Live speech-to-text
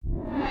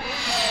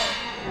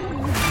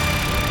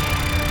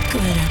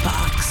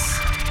Glitterbox.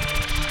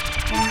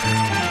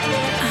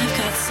 I've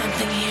got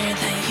something here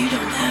that you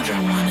don't ever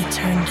want to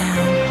turn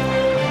down.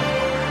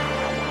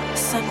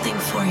 Something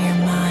for your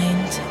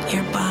mind,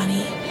 your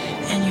body,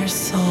 and your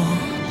soul.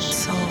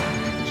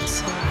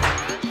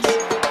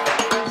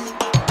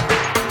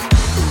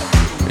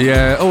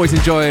 Yeah, always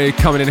enjoy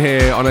coming in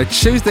here on a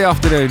Tuesday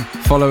afternoon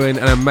following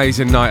an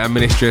amazing night at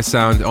Ministry of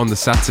Sound on the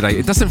Saturday.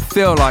 It doesn't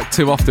feel like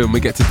too often we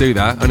get to do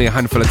that, only a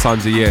handful of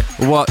times a year.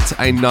 What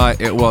a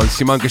night it was.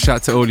 Humongous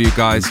shout to all you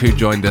guys who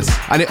joined us.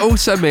 And it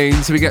also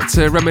means we get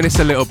to reminisce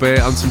a little bit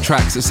on some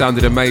tracks that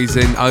sounded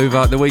amazing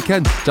over the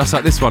weekend, just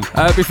like this one.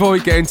 Before we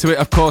get into it,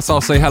 of course,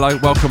 I'll say hello,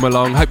 welcome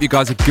along. Hope you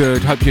guys are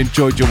good, hope you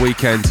enjoyed your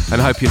weekend, and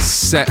hope you're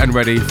set and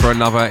ready for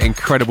another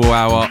incredible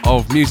hour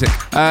of music.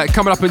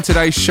 Coming up in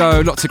today's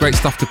show, lots of great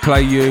stuff to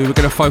play you. We're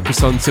going to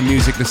focus on some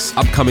music that's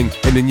upcoming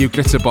in the new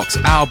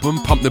Glitterbox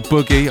album. Pump the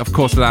Boogie, of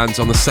course, lands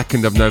on the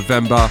 2nd of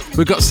November.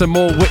 We've got some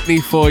more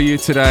Whitney for you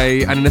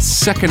today, and in the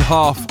second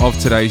half of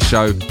today's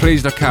show,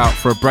 please look out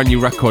for a brand new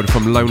record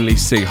from Lonely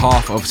Sea,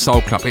 half of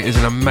Soul Club. It is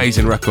an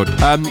amazing record.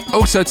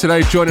 Also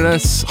today, joining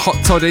us, Hot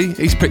Toddy.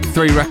 He's picked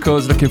 3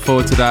 records, looking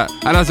forward to that.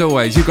 And as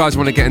always, you guys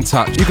want to get in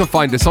touch, you can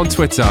find us on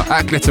Twitter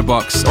at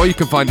Glitterbox, or you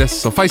can find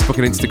us on Facebook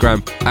and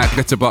Instagram at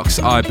Glitterbox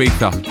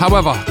Ibiza.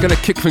 However, going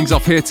to kick things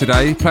off here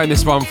today, playing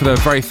this one for the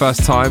very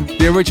first time,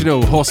 the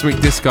original Horse Week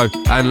Disco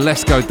and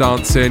Let's Go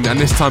Dancing, and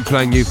this time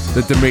playing you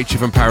the Dimitri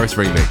from Paris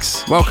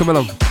remix. Welcome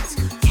along.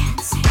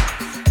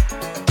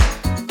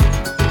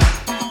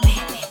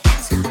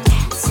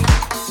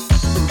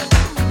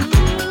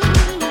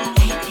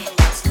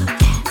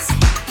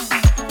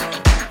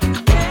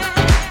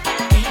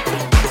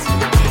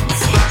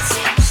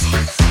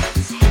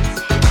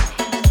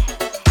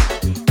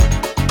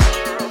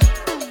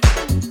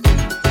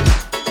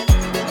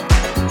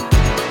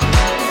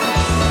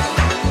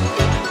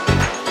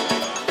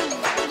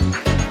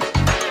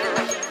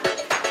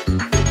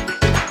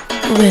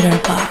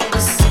 Glitterbox.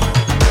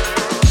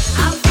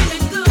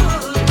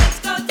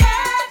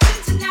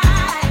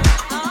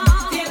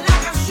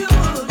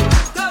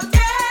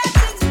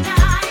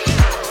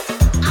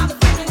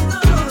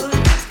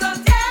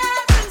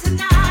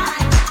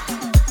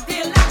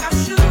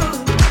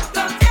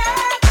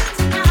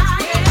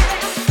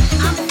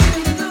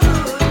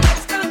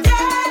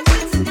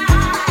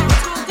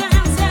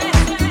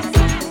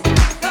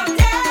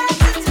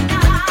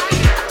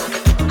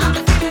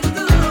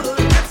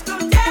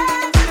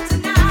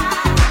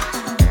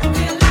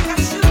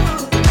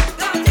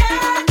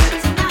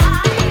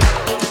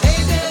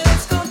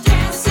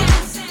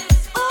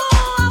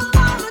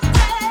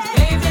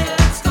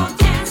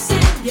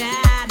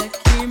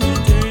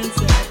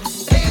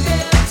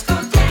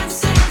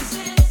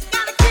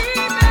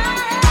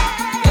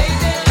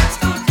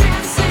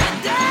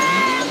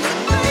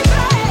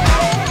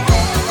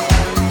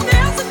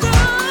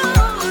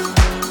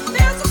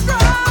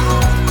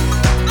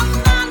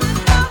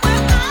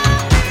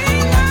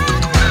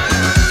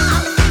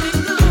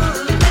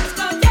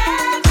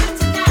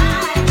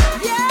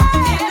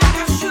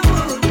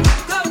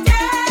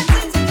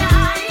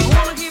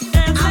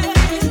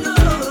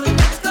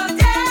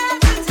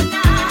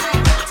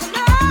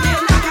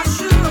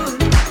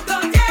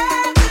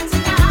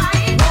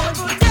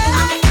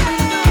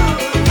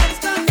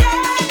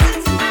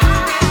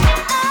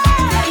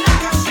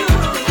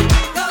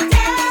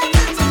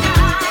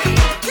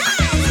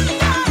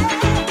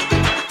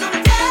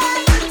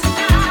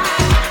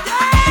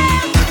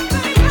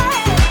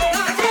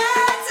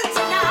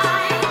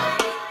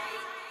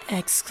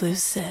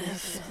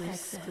 Exclusive.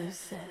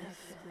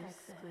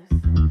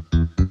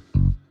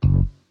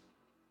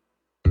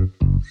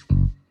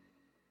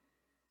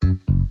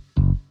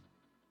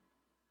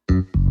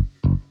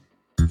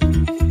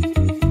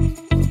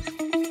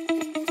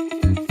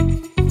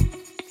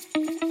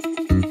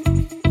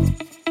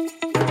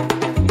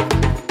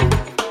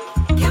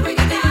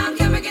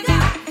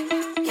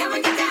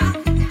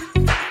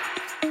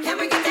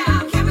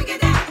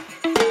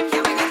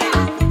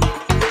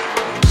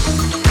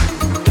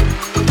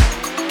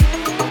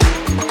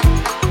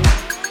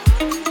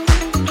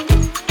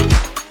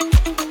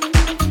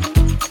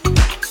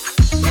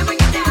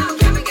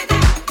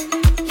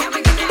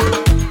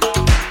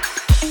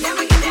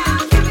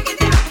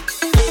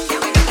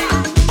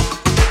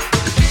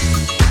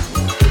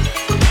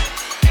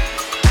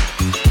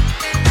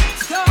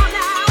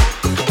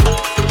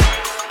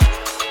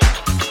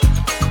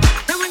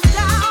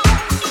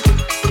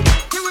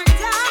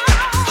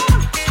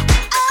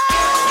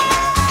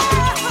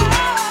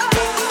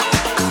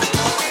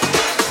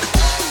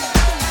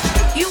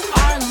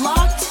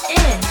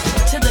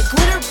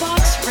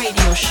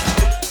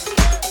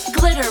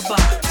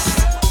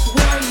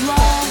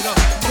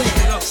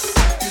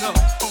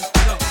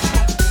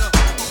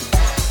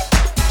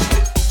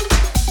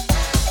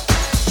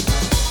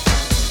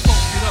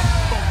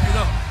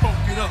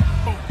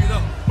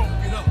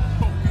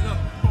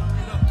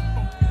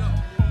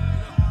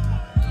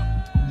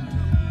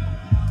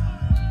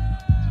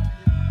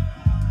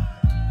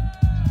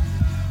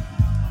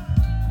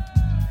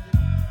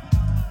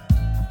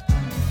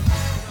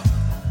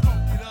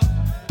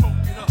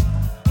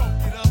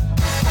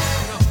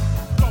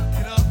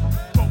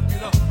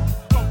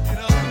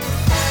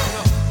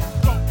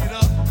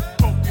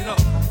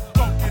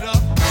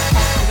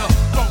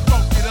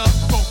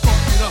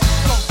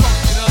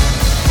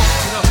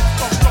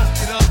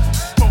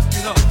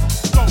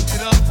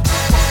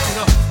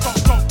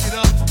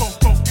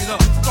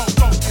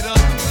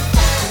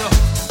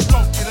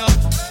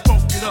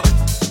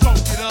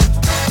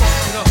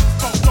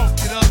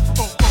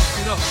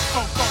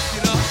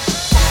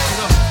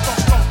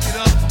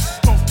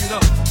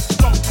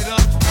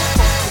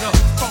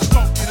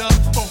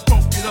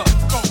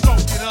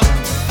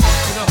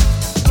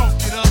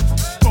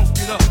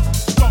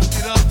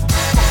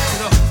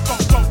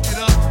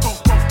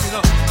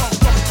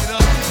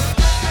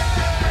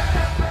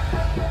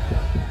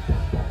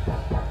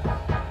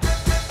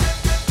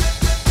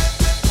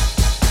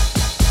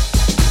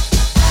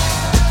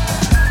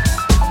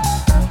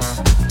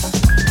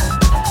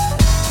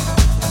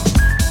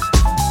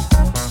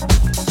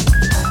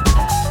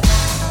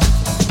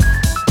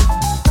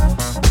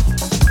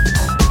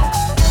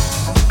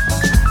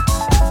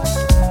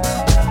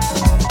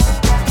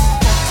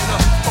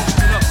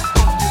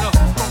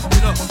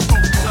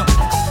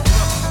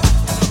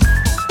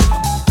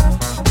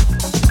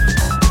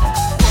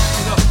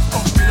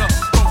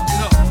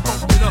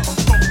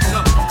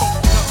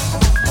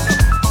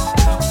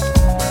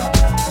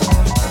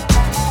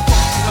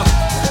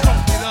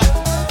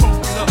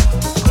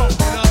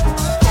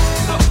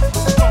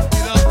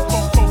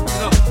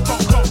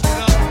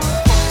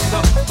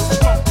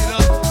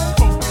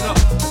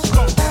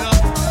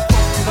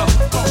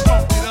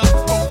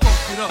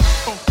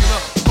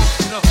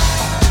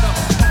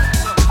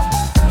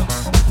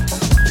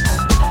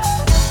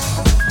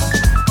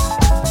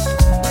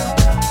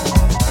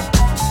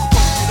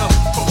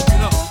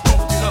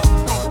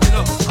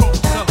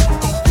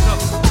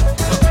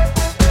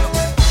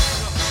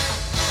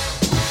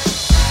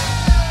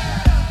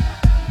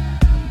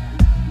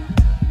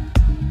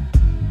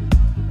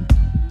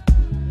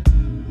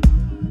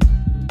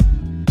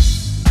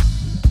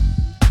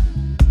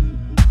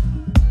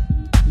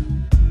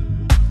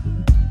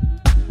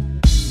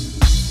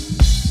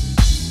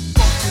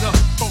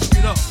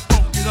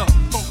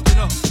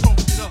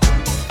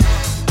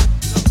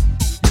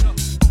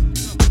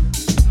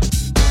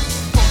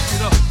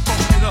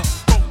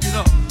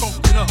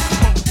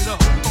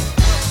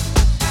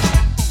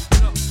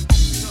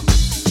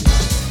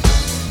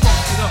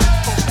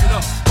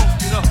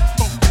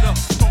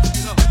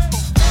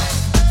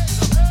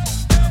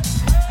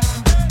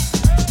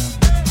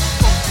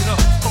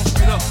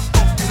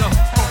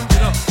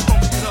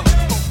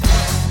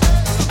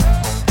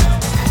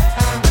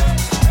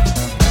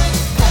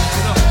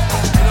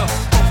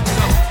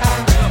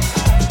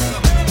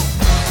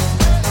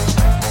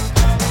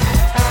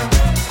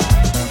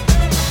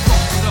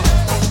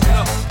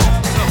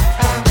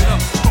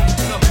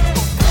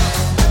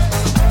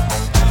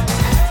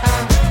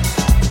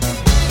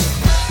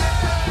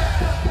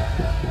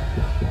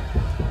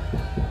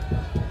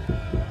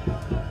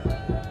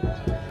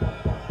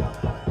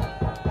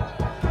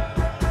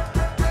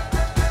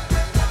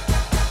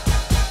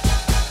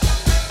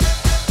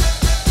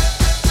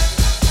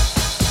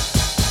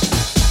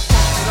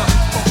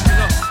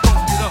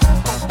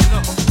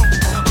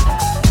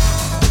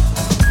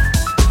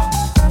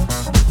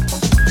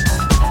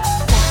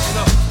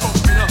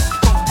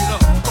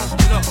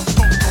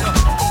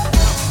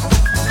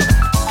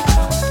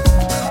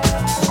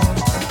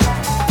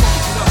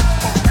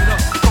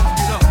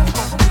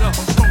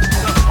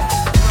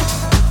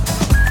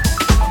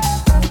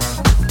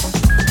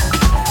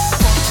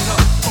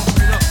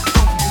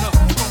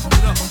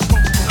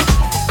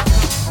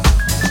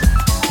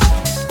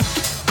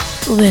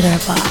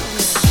 Glitterbox.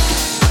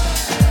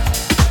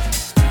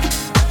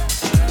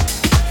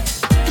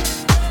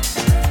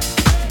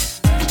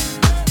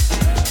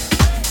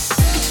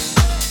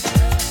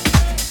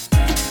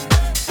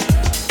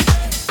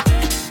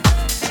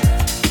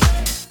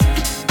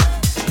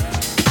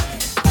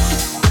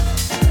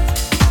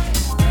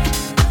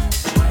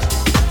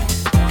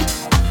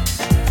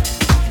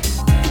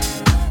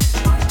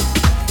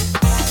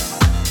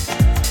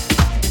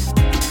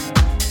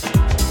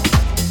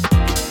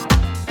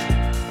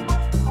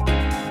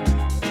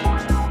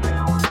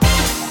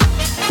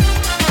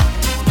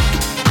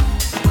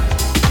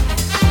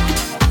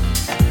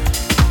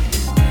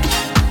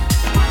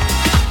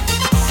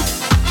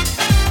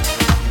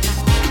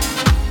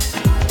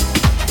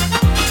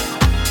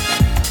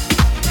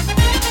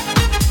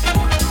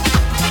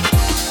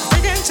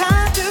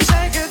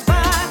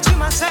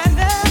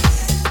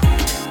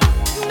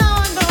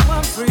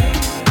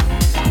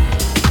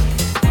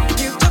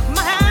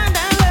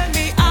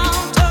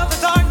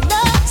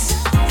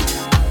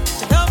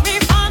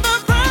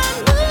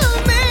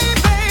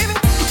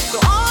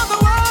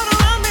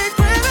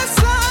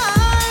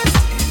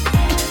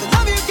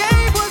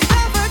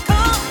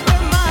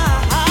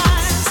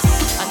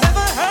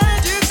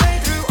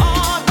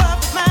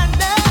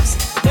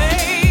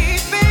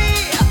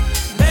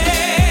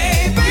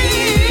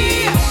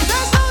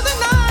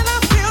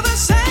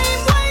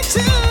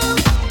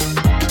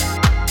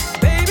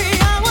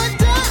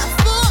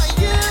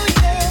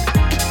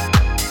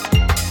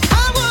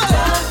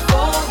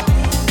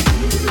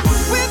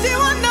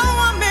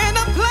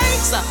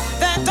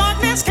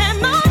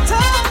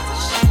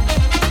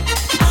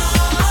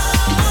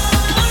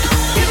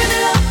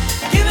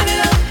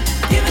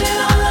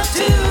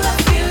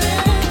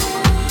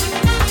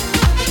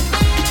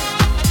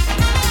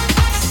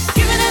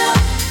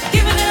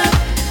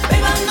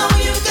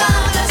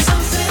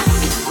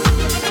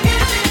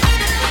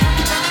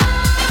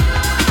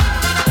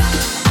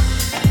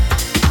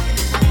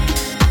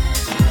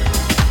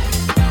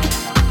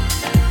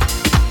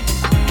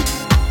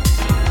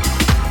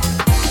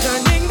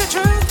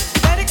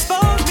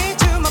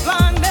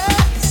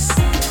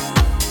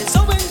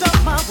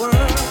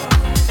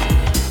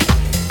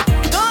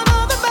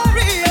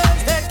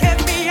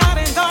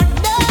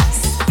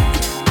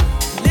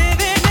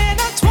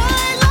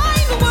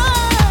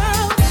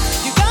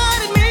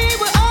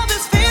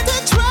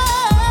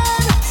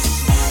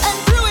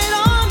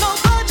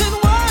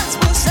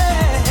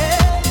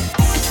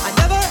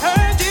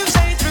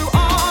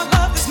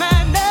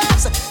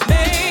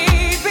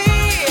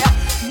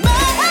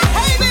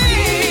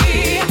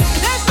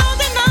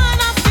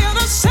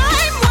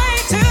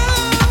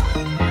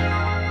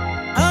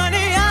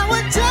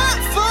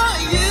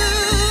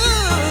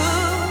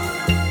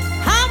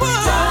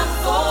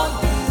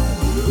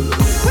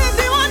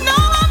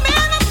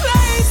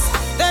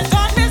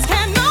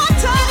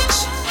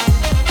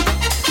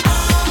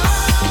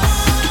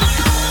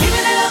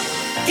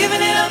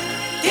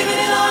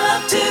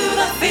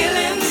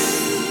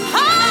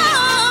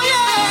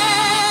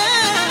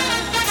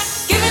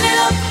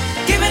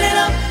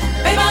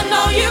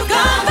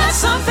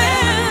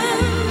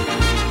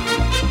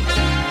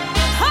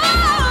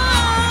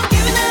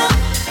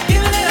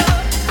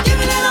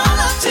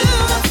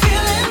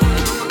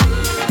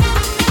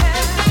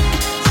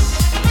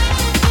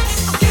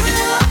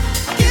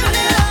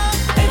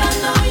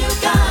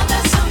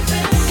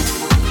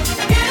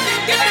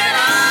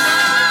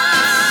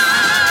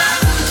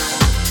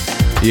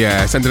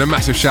 Yeah, sending a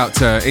massive shout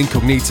to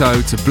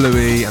Incognito, to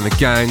Bluey and the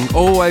gang.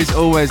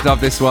 Always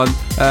love this one.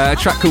 A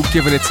track called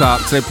Giving It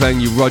Up, today playing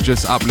you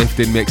Roger's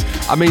uplifting mix.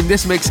 I mean,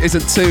 this mix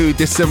isn't too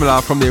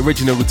dissimilar from the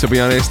original, to be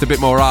honest. A bit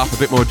more up, a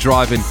bit more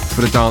driving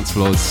for the dance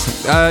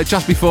floors.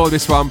 Just before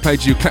this one,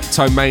 played you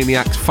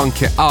Kleptomaniacs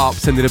Funk It Up,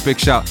 sending a big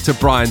shout to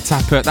Brian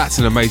Tappert. That's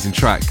an amazing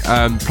track.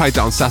 Played that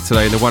on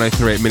Saturday in the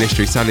 103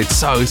 Ministry. Sounded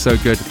so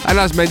good. And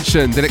as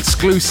mentioned, an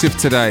exclusive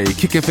today,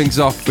 kicking things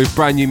off with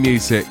brand new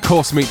music,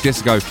 Course Meet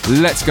Disco,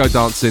 Let's Go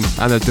Dancing,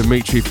 and a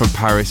Dimitri from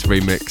Paris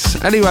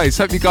remix. Anyways,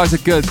 hope you guys are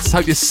good.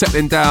 Hope you're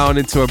settling down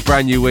into a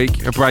brand new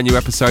week, a brand new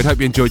episode. Hope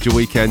you enjoyed your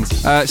weekend.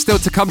 Still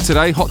to come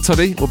today, Hot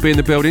Toddy will be in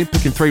the building,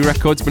 picking 3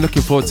 records. Been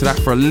looking forward to that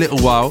for a little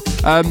while.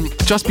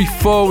 Just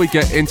before we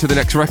get into the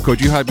next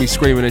record, you heard me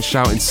screaming and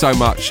shouting so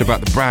much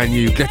about the brand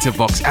new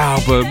Glitterbox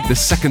album. The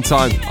second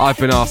time I've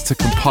been asked to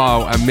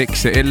compile and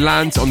mix it. It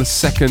lands on the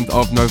 2nd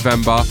of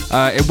November.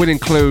 It will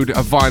include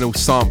a vinyl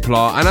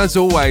sampler, and as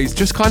always,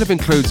 just kind of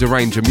includes a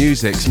range of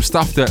music. Some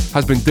stuff that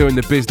has been doing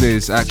the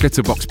business at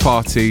Glitterbox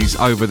parties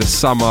over the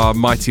summer.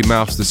 Mighty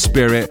Mouse, The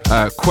Spirit,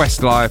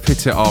 Questlife,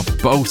 Hit It Off,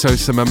 but also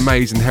some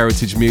amazing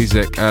heritage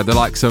music, the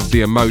likes of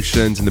The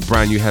Emotions and the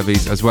brand new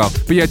heavies as well.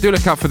 But yeah, do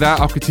look out for that.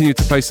 I'll continue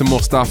to play some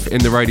more stuff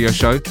in the radio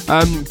show.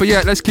 But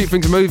yeah, let's keep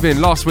things moving.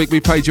 Last week we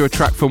played you a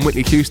track from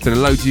Whitney Houston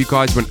and loads of you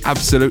guys went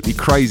absolutely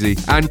crazy.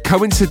 And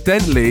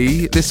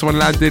coincidentally, this one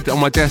landed on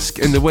my desk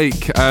in the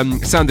week.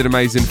 Sounded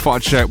amazing. Thought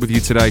I'd share it with you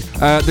today.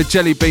 The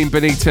Jelly Bean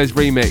Benitez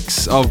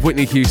remix of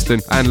Whitney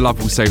Houston and Love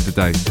Will Save the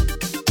Day.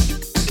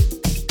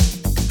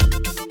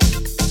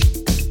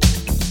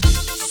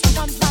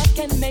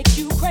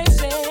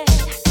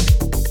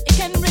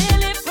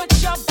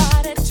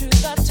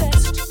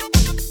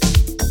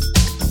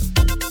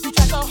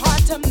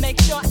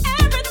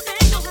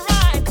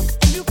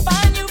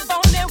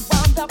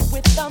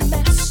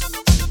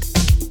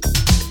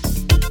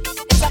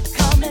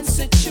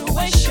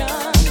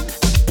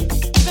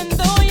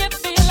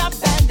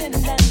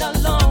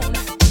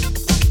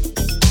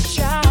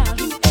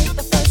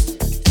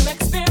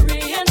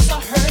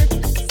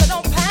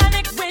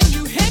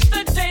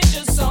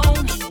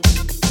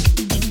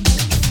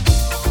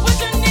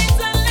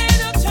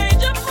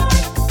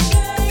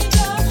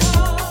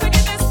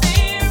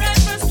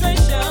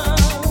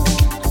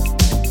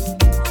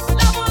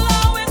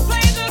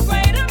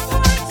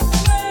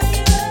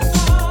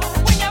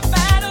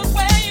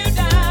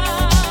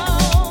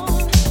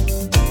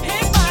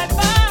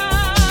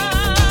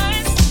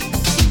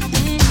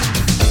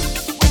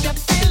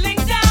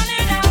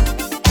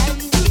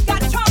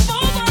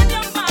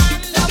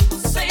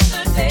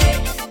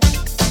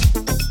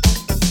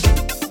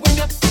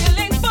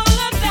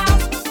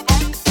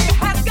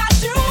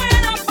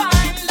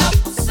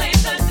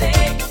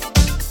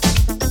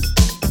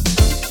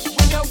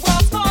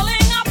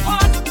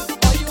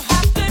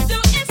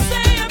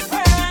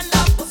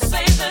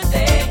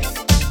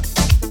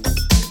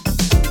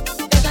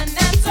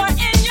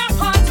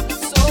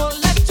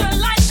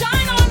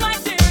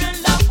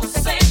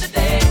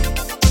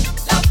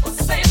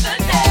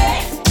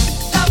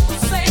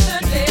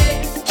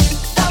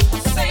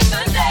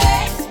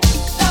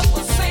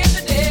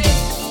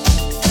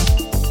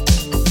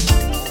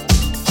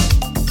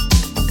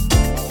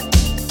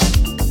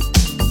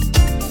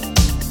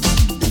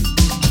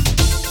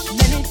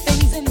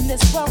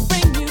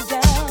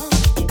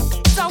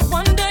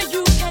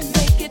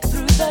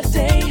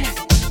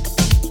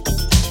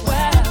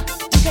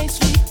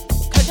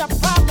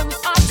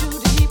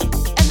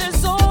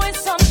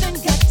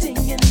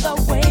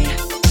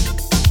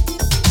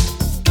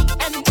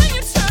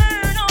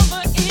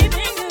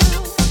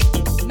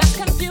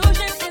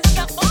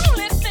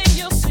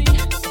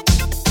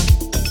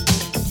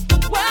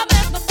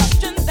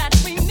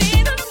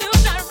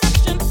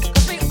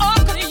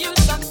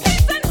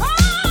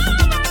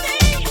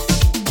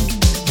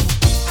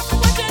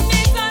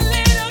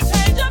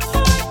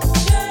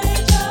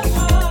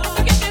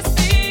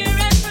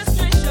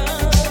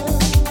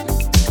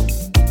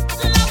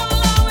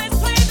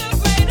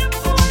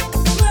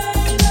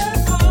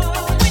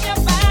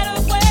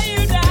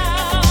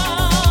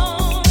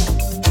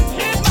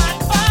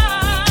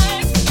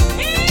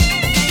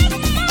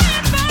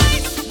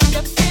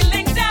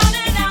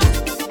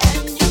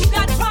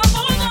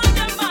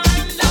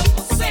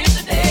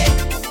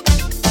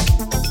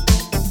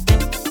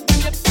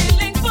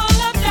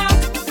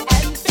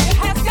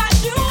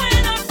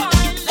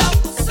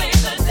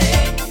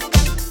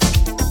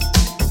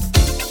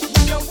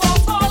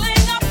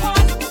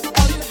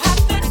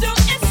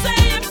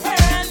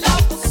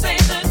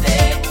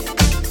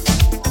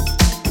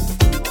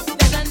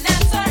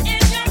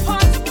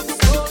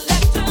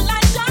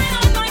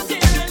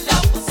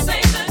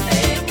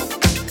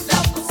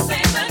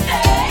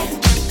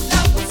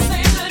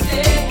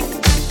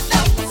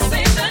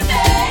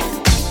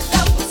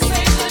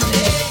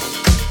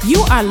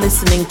 are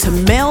listening to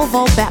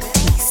Melvo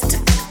Baptiste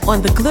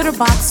on the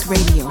Glitterbox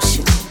Radio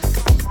Show.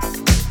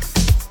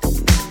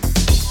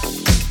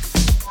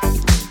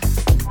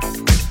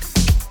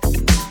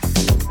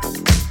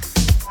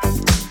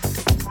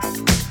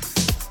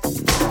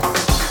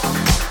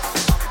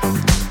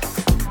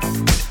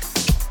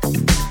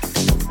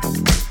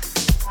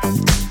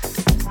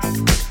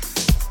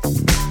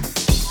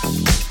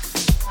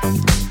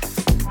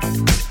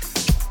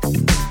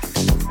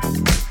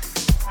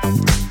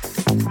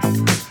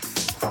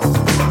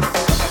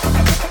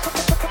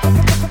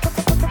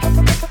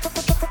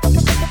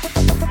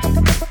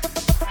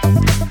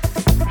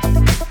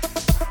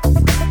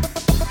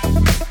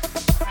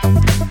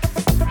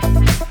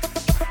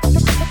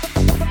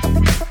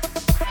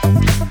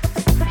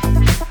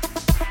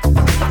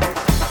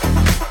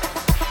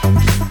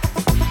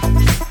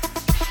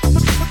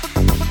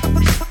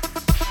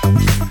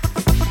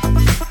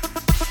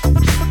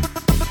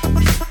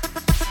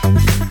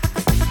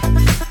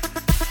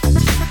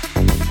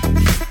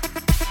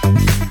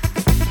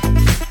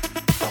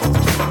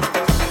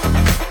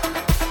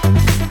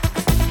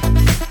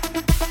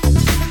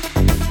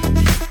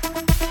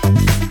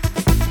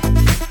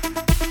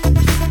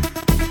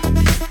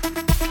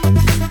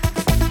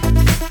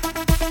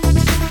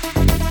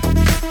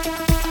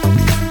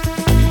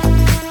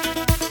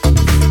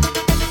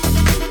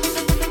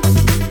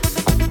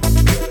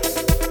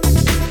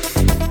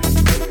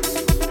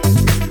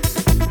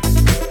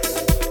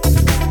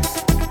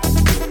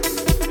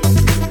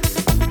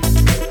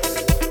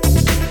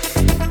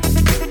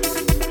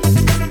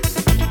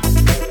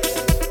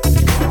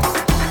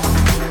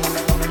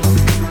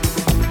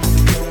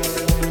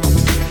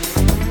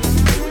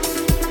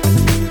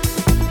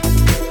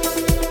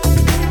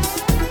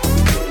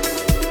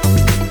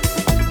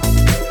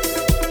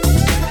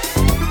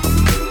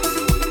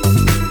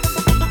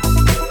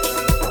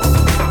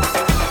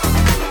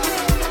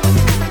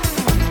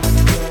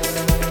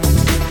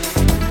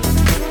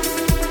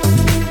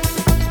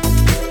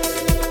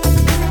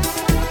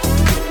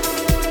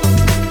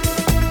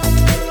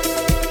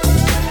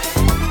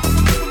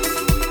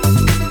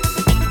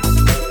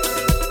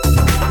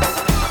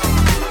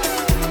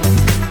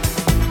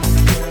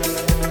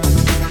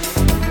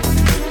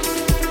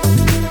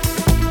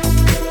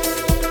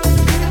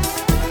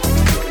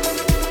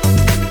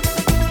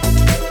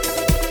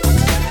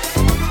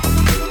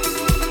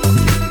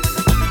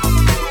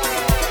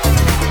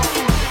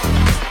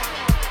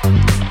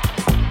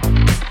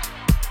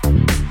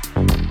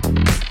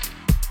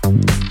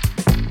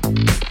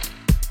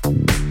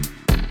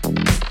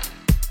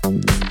 I'll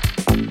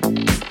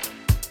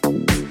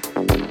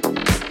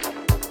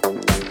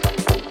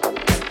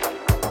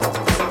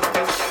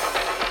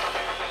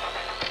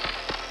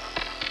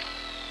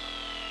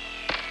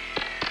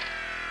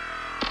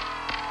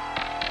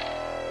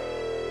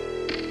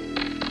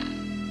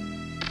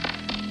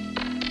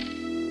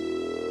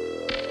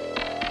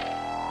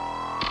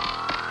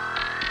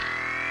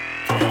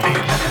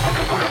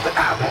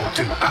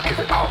give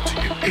it all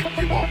to you if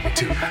you want me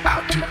to.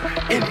 I'll do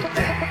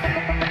anything.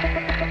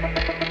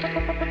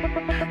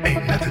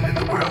 Ain't nothing in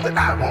the world that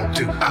I won't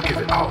do. I'll give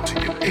it all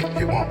to you if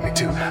you want me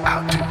to.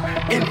 I'll do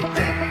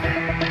anything.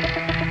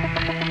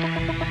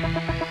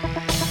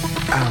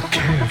 I'll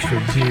care for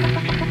you.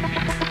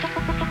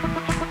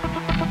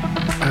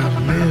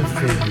 I'll live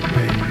for you,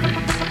 baby.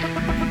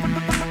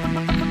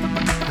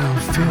 I'll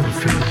feel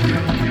for you.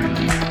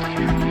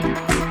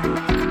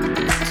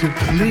 To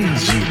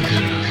please you,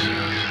 girl.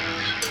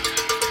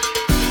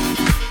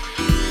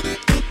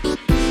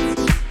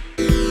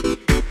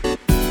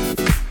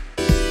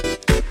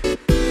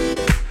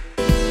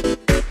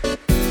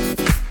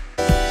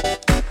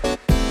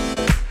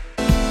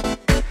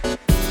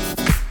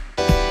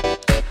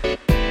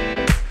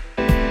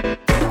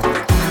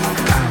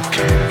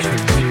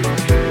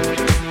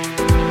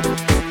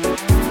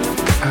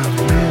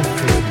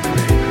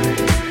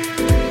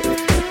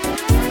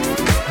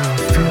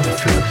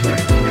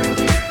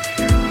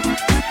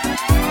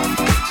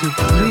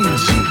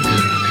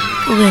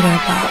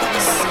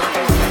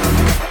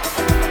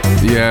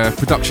 Yeah,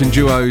 production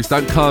duos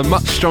don't come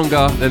much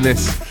stronger than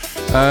this.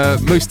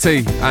 Moose T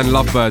and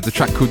Lovebird, the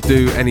track called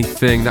Do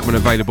Anything, that one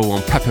available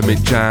on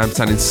Peppermint Jam,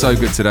 sounding so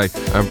good today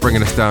and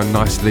bringing us down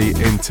nicely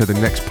into the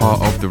next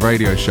part of the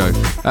radio show.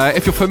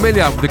 If you're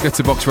familiar with the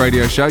Glitterbox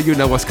radio show, you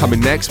know what's coming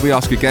next. We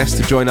ask a guest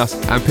to join us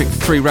and pick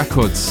 3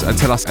 records and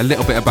tell us a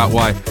little bit about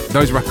why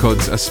those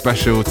records are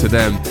special to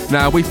them.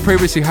 Now, we've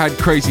previously had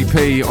Crazy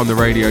P on the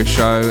radio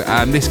show,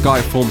 and this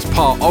guy forms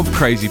part of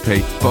Crazy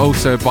P, but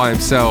also by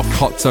himself.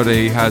 Hot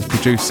Toddy has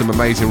produced some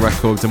amazing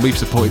records, and we've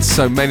supported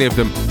so many of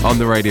them on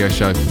the radio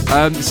show.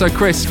 So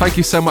Chris, thank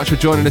you so much for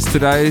joining us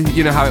today.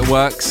 You know how it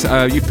works.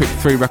 You picked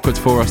 3 records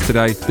for us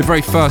today. The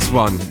very first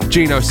one,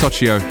 Gino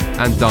Socio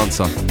and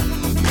Dancer.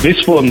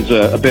 This one's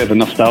a bit of a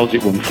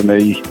nostalgic one for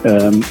me,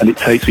 and it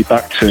takes me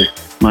back to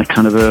my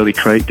kind of early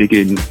crate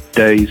digging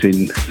days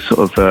in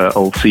sort of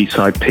old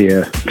Seaside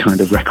Pier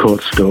kind of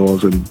record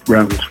stores and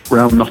round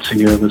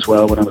Nottingham as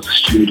well when I was a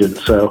student.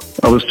 So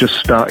I was just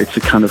starting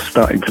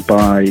to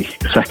buy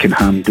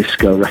second-hand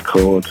disco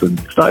records and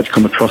started to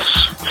come across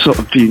sort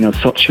of Gino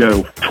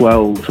Socio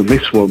 12s, and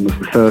this one was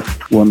the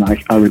first one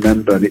I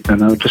remembered,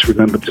 and I just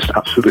remember just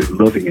absolutely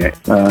loving it,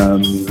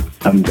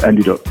 and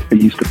ended up, I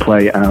used to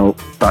play it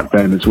out back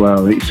then as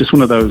well. It's just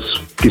one of those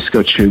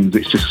disco tunes.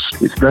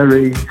 It's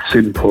very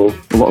simple.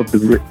 A lot of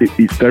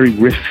it's very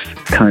riff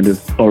kind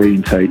of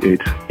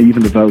orientated.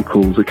 Even the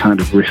vocals are kind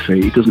of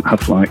riffy. It doesn't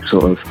have like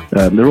sort of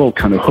they're all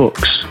kind of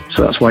hooks,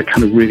 so that's why it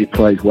kind of really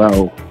plays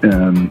well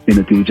in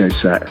a DJ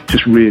set,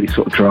 just really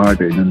sort of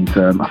driving, and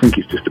I think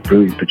he's just a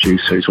brilliant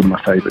producer. He's one of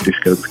my favourite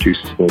disco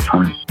producers of all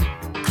time.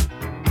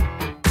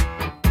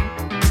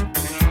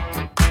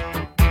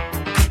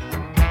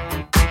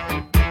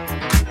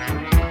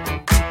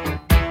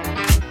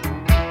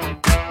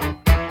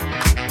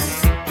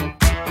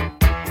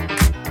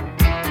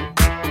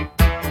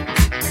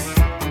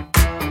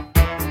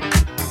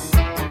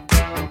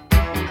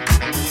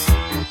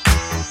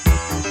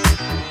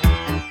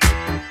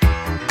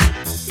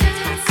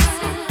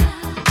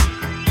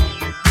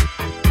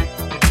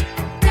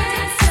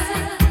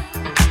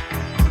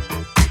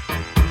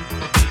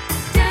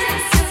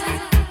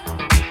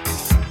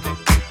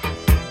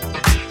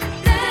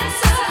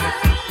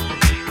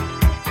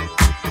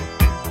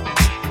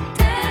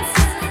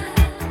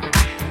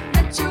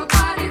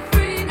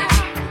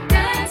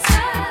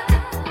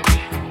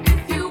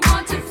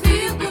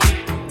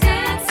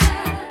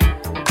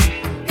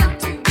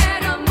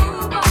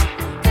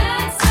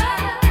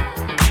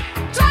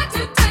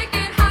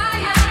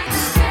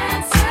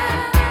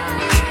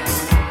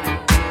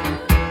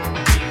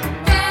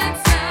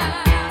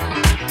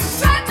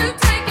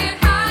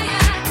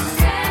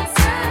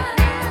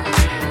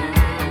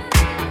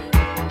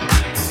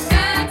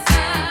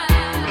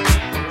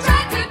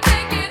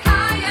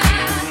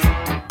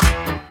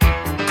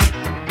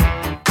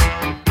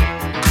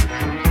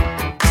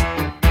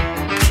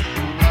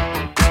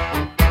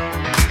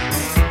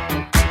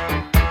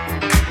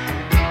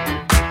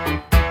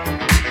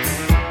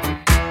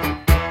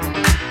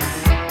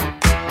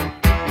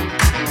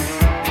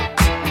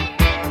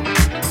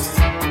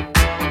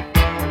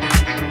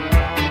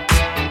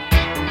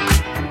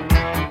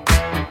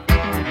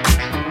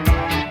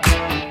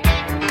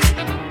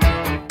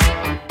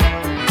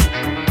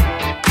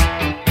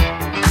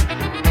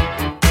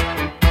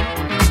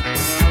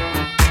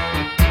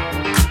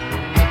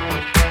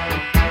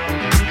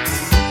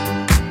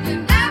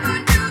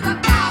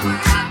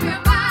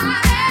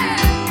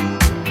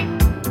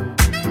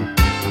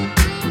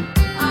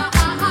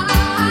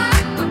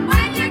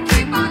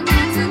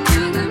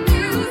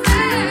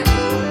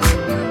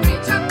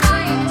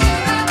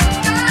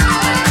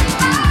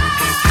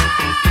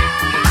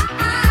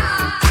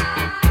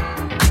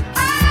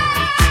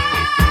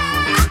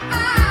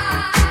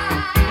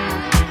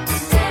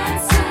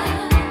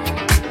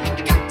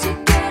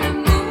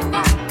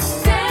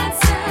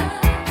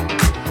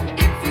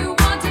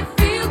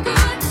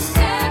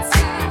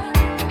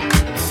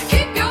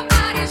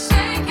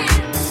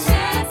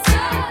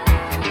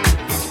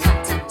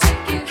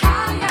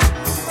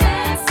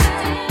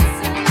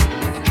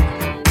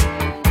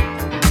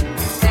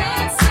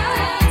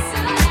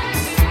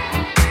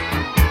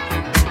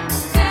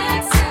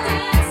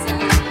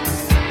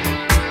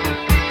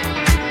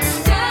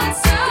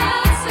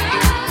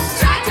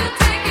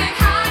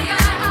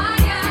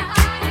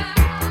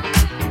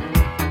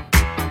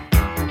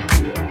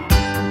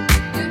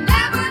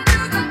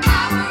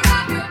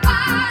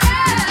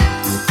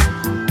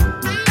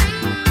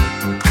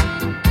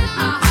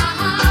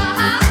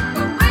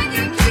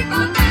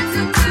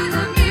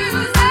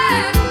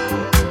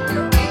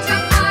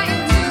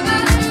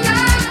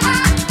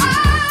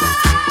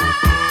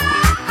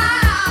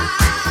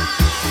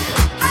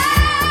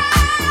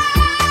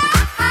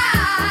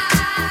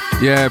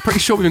 Yeah, pretty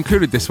sure we've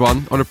included this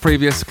one on a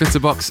previous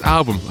Glitterbox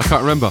album. I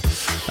can't remember.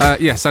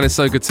 Yeah, sounded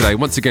so good today.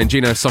 Once again,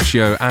 Gino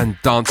Socio and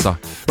Dancer.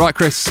 Right,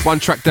 Chris, one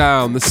track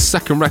down. The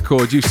second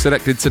record you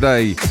selected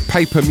today,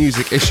 Paper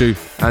Music Issue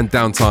and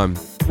Downtime.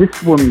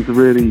 This one's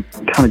really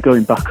kind of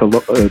going back a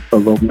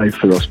long way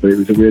for us, but it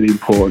was a really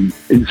important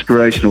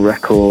inspirational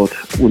record.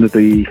 One of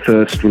the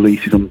first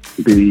releases on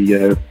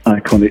the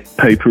iconic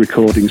Paper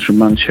Recordings from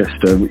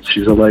Manchester, which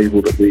is a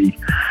label that we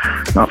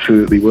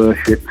absolutely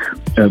worshipped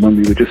when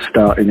we were just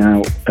starting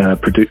out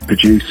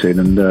producing.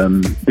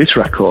 And this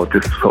record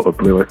just sort of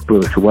blew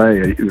us away.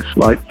 It was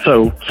like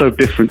so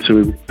different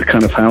to the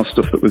kind of house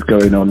stuff that was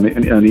going on,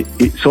 and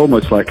it's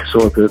almost like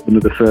sort of one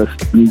of the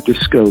first new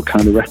disco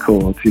kind of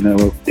records, you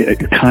know.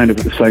 Kind of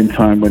at the same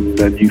time when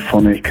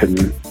Euphonic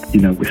and, you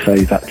know, with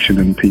Phase Action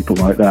and people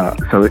like that.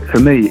 So for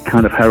me, it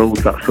kind of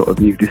heralds that sort of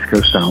new disco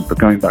sound, but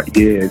going back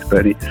years,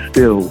 but it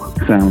still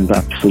sounds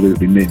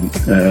absolutely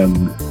mint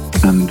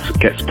and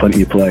gets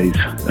plenty of plays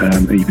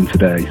even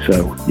today.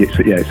 So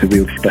it's a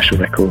really special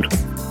record.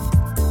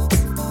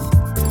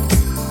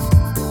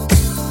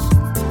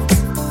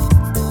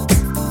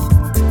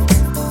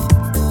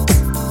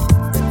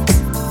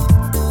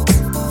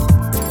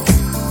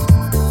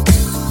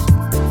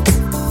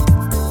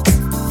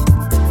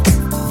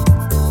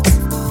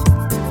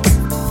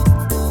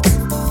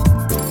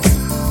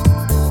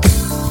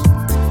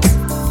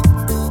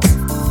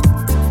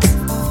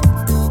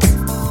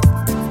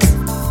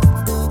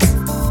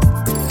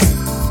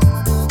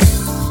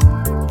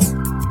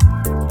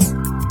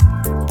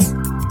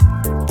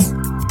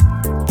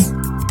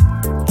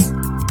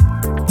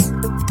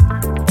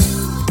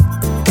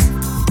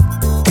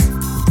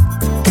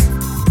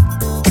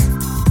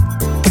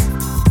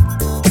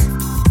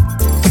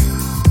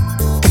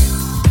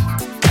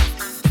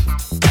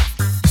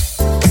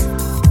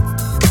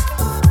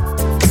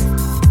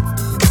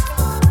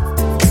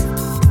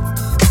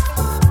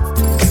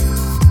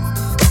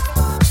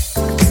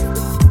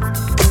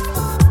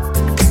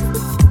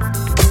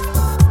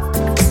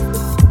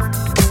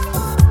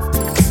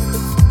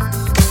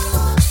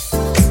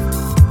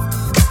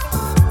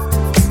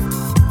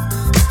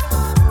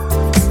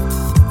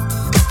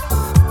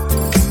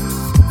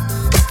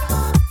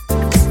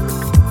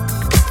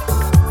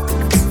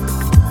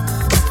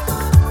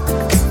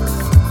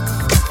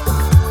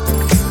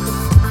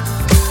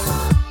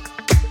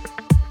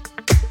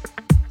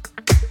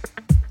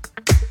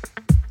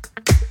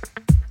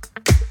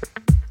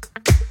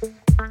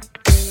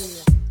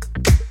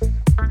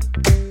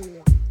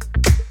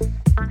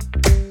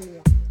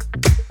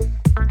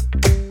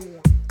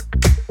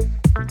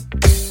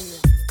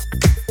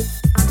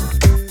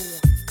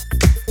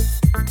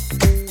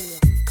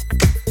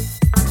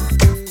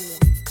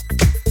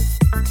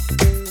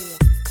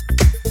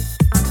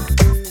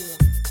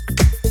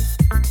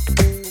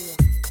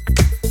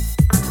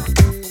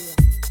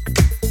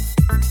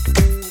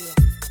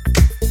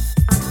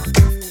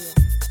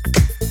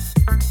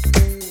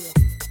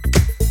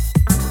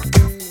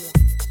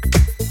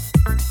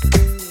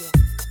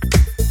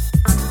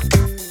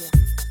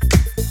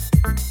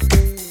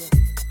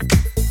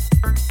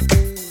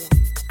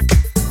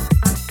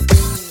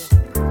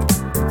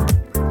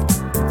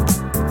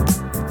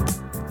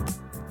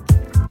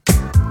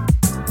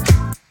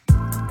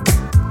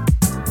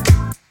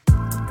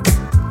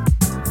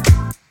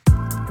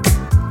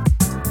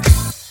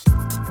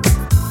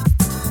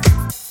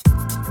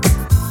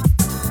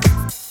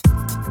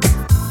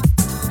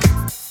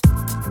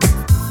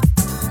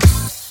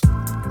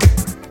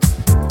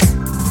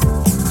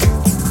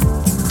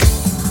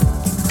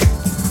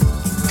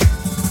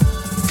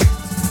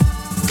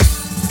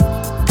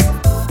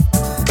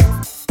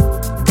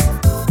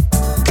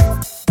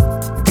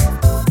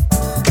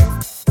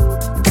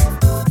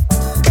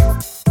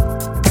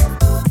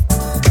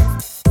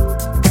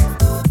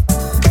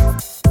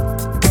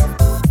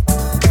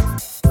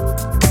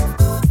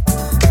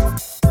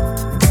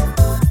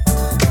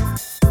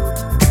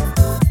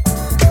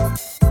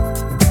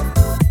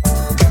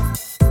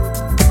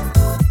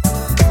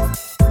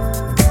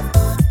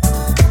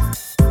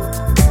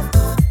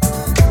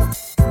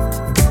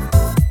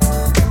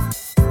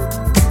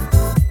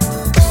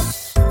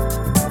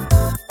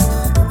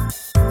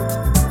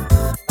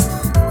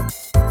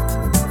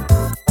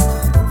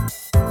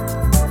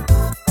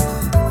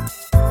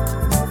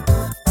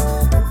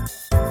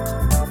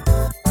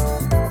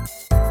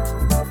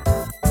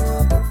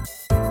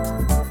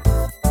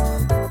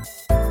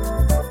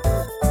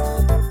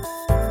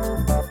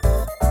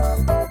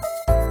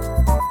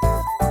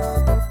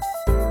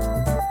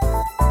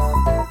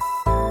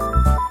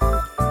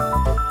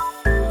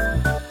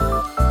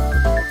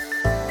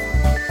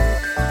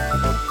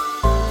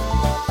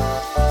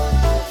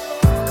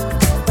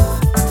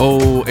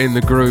 All in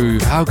the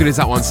groove. How good is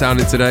that one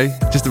sounding today?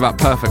 Just about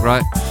perfect,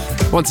 right?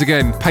 Once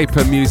again,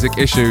 Paper Music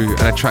Issue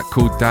and a track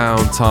called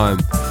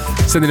Downtime.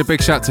 Sending a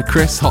big shout to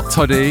Chris, Hot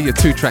Toddy, you're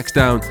 2 tracks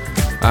down.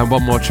 And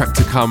one more track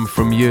to come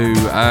from you.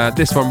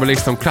 This one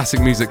released on Classic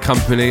Music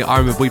Company. I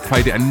remember we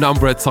played it a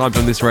number of times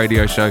on this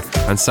radio show,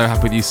 and so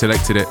happy you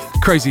selected it.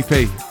 Crazy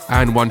P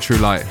and One True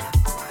Light.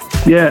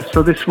 Yeah,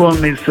 so this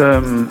one is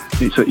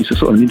it's a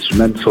sort of an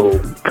instrumental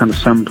kind of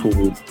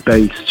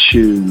sample-based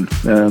tune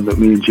that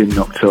me and Jim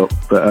knocked up.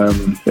 But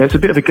it's a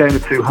bit of a game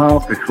of two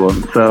halves, this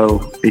one.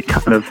 So it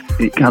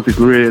has this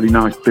really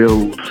nice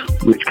build,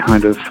 which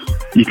kind of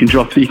you can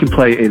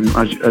play it in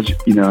as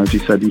you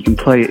said, you can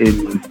play it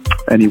in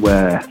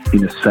anywhere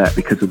in a set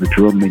because of the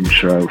drum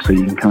intro. So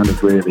you can kind of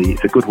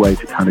it's a good way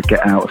to kind of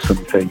get out of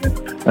something,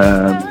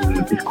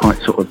 and it's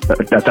quite sort of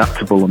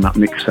adaptable in that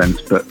mix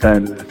sense. But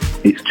then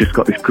it's just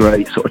got this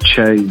great sort of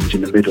change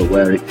in the middle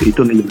where it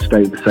doesn't even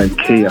stay in the same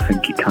key. I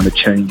think it kind of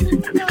changes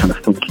into this kind of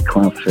funky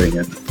cloud thing,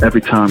 and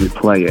every time we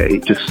play it,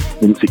 it just,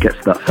 once it gets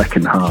to that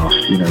second half,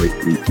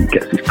 it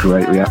gets this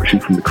great reaction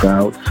from the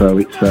crowd. So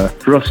it's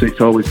for us, it's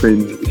always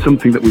been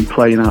something that we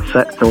play in our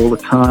sets all the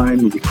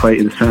time. We play it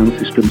in the sound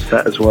system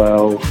set as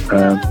well,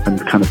 and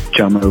kind of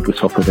jam over the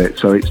top of it.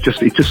 So it's just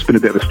been a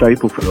bit of a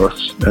staple for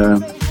us.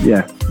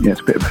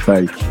 It's a bit of a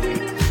fave.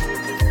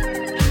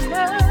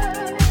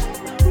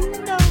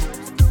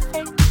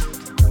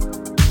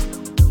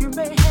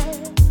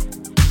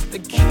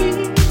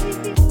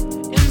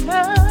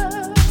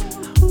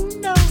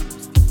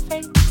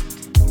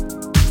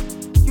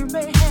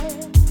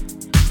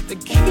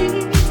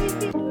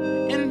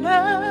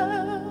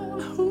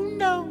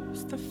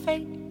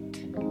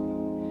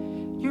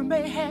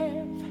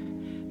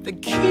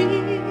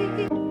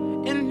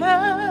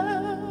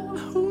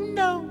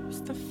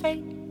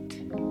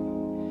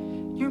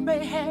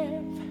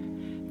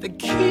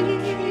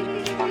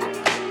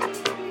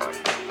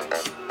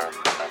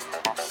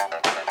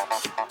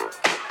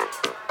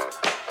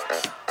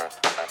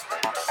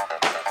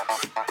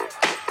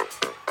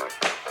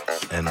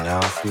 And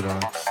now,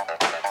 sweetheart,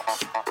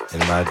 in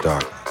my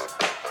darkness,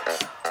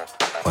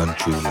 one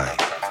true light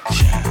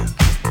shines.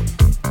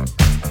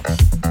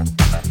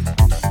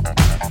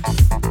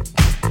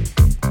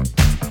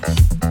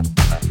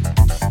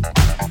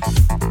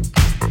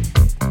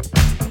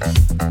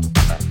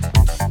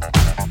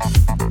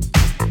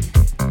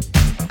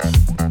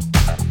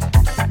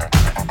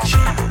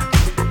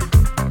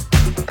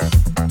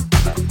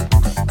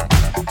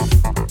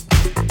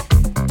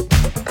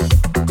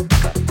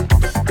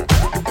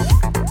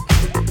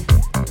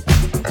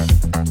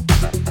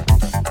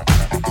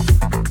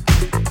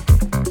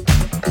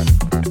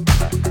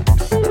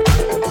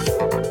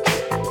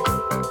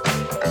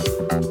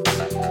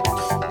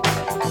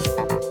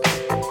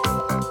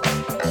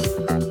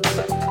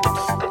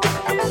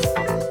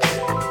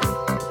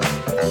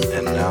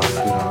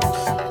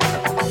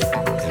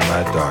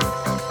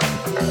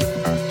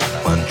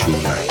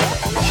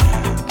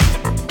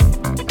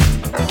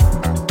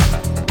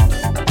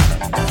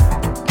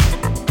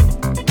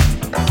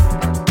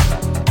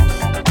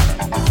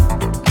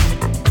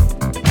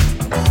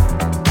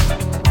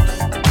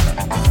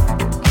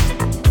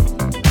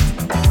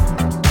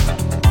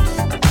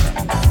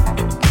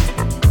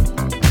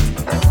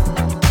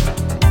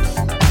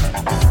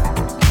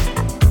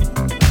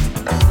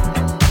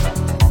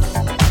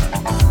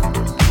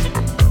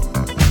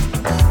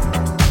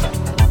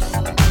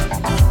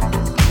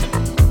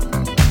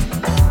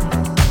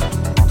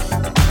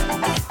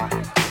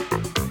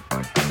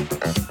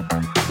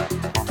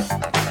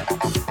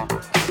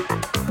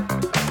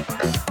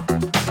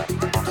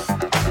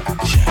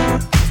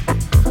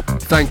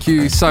 Thank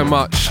you so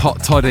much,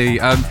 Hot Toddy.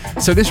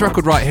 So this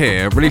record right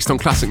here, released on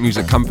Classic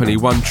Music Company,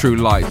 One True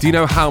Light. Do you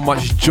know how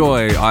much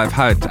joy I've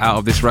had out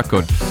of this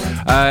record?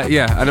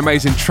 An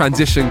amazing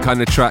transition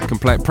kind of track, can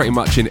play it pretty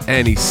much in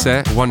any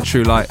set. One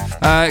True Light.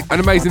 An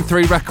amazing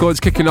 3 records,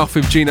 kicking off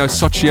with Gino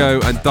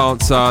Socio and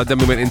Dancer. Then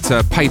we went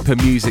into Paper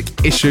Music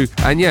Issue,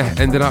 and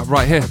ended up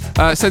right here.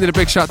 Sending a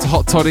big shout to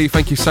Hot Toddy.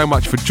 Thank you so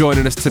much for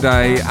joining us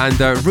today. And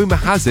rumour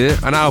has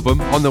it, an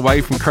album on the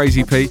way from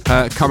Crazy P,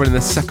 coming in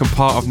the second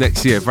part of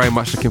next year. Very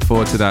much looking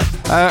forward to that.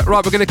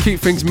 Right, we're going to keep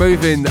things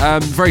moving.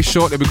 Very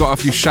shortly, we've got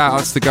a few shout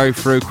outs to go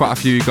through. Quite a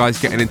few of you guys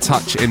getting in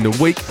touch in the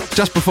week.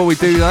 Just before we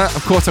do that,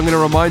 of course, I'm going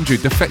to remind you,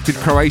 Defected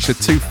Croatia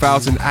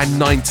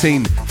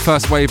 2019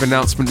 first wave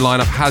announcement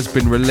lineup has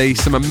been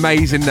released. Some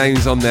amazing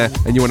names on there,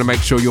 and you want to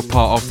make sure you're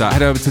part of that.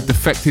 Head over to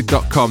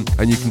defected.com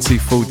and you can see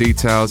full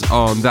details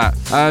on that.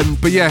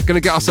 Going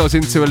to get ourselves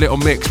into a little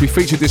mix. We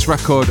featured this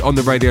record on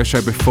the radio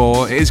show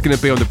before. It is going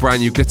to be on the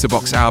brand new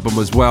Glitterbox album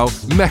as well.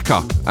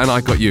 Mecca and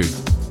I Got You.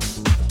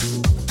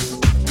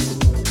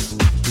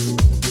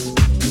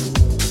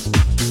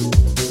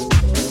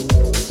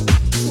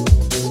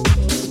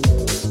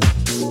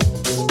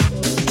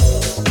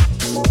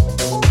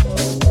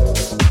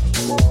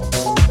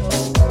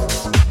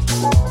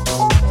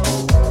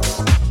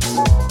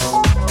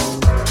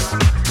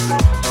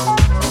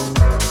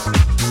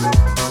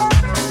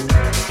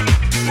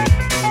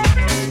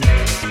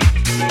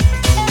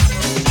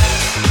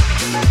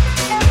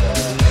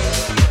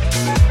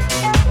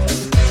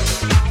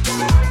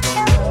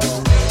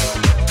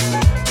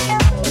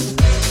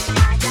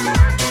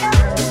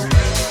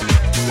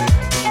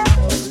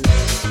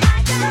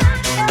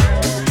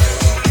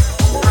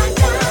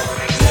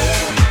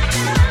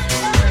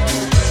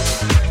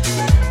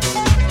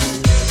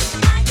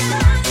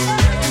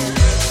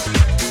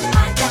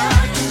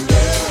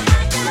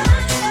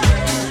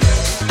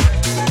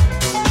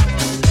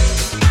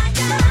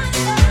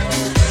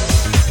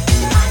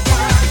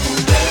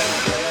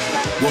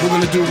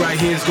 wanna do right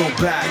here is go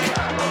back,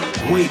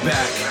 way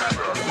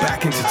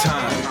back into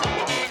time.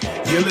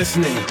 You're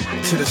listening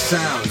to the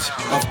sounds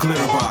of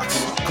Glitterbox,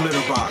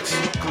 Glitterbox,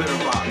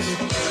 Glitterbox,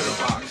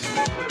 Glitterbox,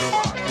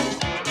 Glitterbox.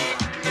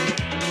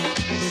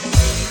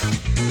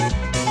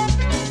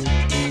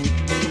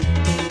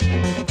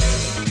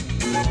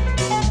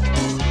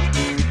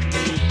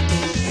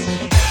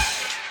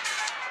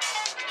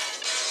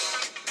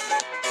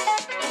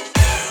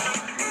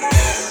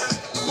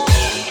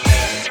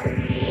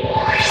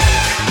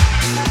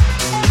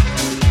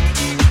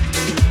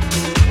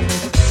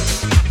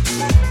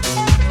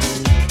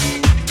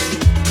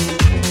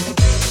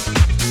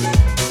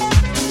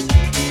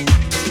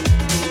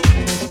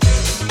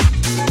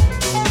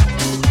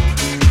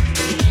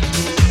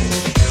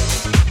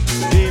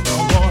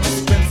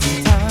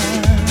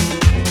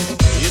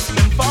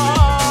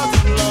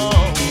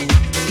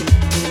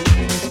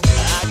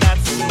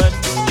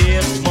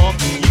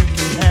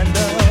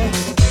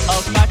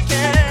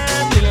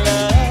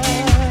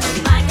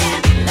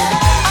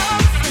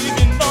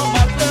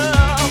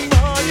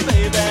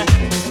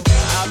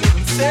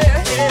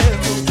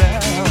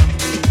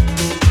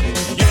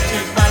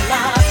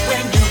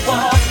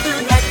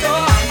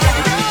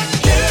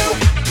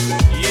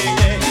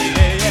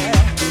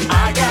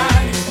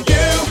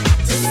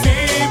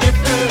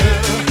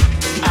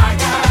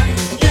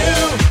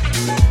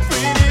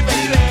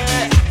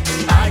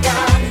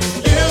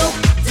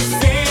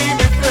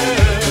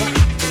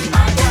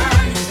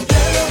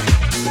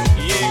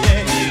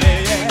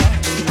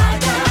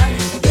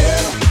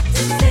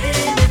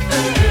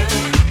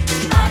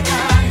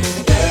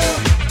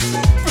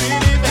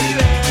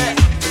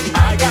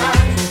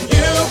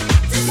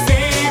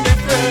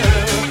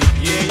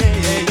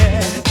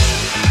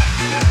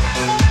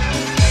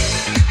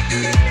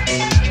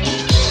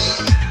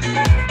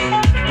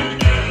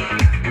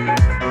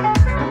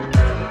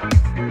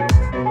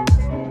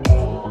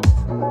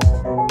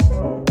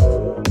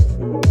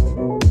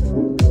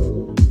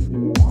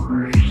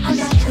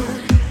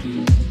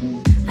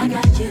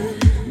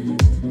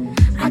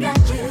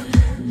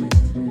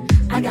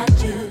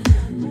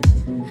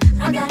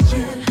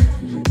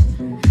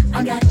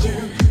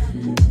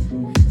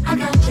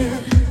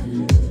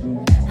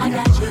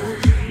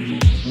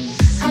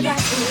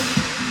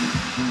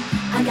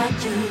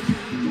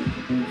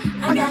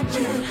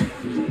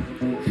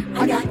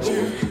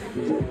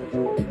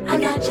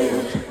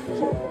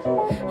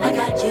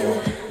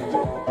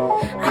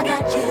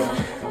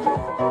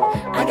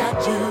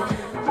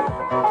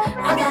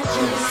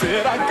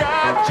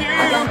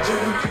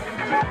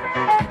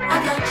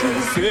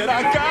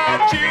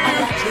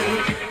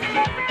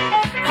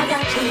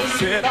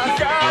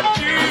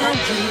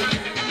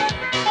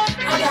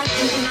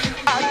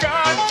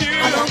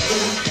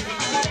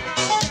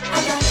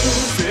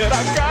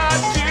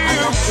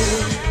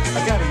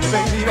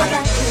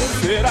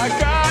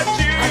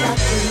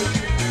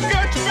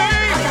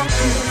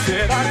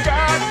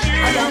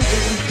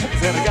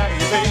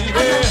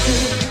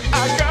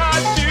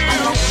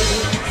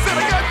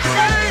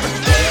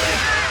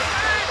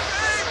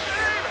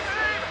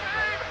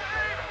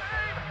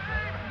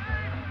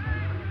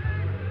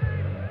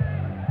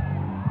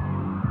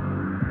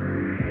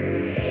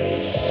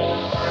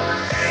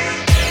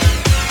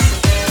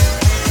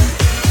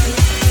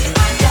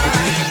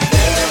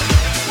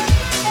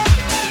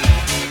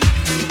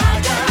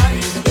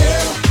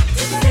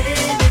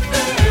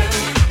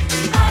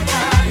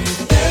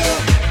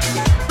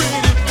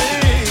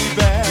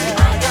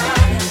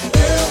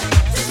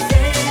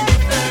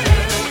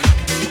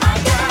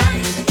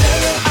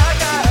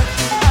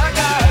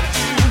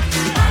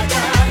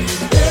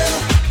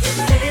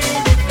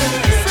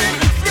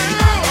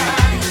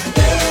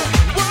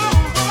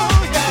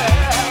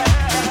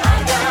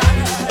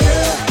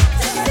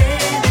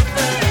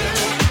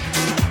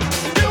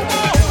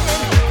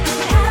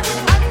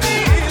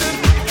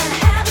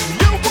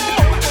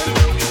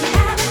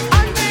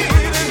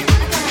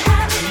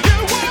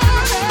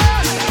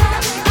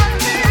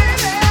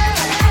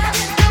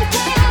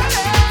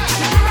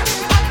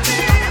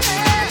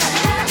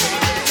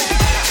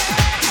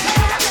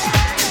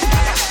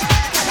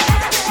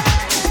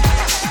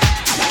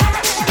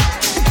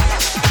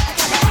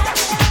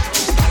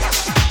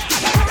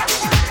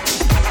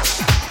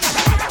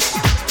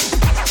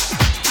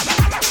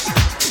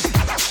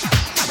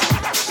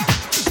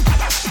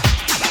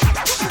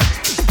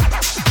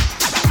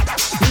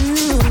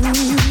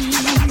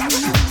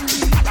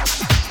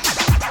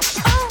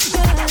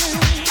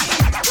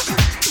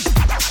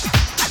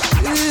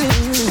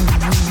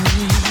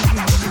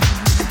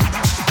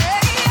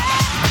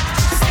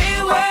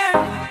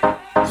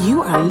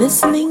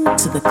 Listening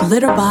to the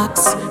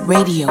Glitterbox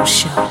Radio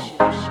Show.